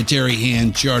proprietary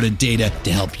hand-charted data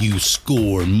to help you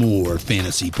score more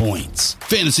fantasy points.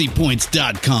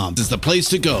 FantasyPoints.com is the place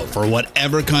to go for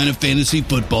whatever kind of fantasy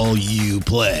football you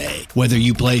play. Whether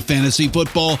you play fantasy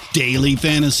football, daily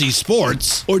fantasy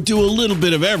sports, or do a little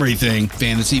bit of everything,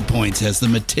 Fantasy Points has the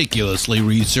meticulously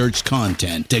researched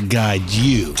content to guide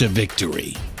you to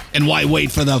victory. And why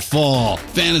wait for the fall?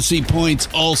 Fantasy Points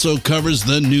also covers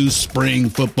the new spring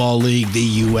football league, the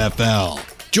UFL.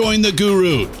 Join the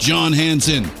guru, John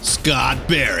Hansen, Scott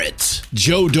Barrett,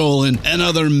 Joe Dolan, and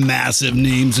other massive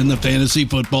names in the fantasy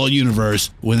football universe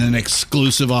with an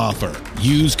exclusive offer.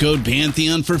 Use code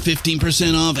Pantheon for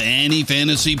 15% off any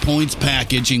Fantasy Points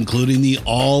package, including the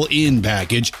all-in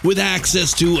package, with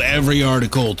access to every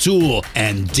article, tool,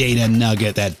 and data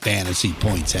nugget that Fantasy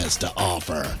Points has to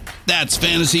offer. That's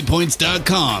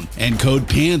FantasyPoints.com and code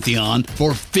Pantheon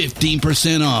for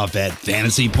 15% off at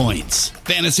Fantasy Points.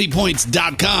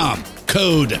 FantasyPoints.com,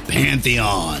 code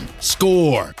Pantheon.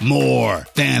 Score more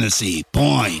fantasy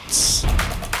points.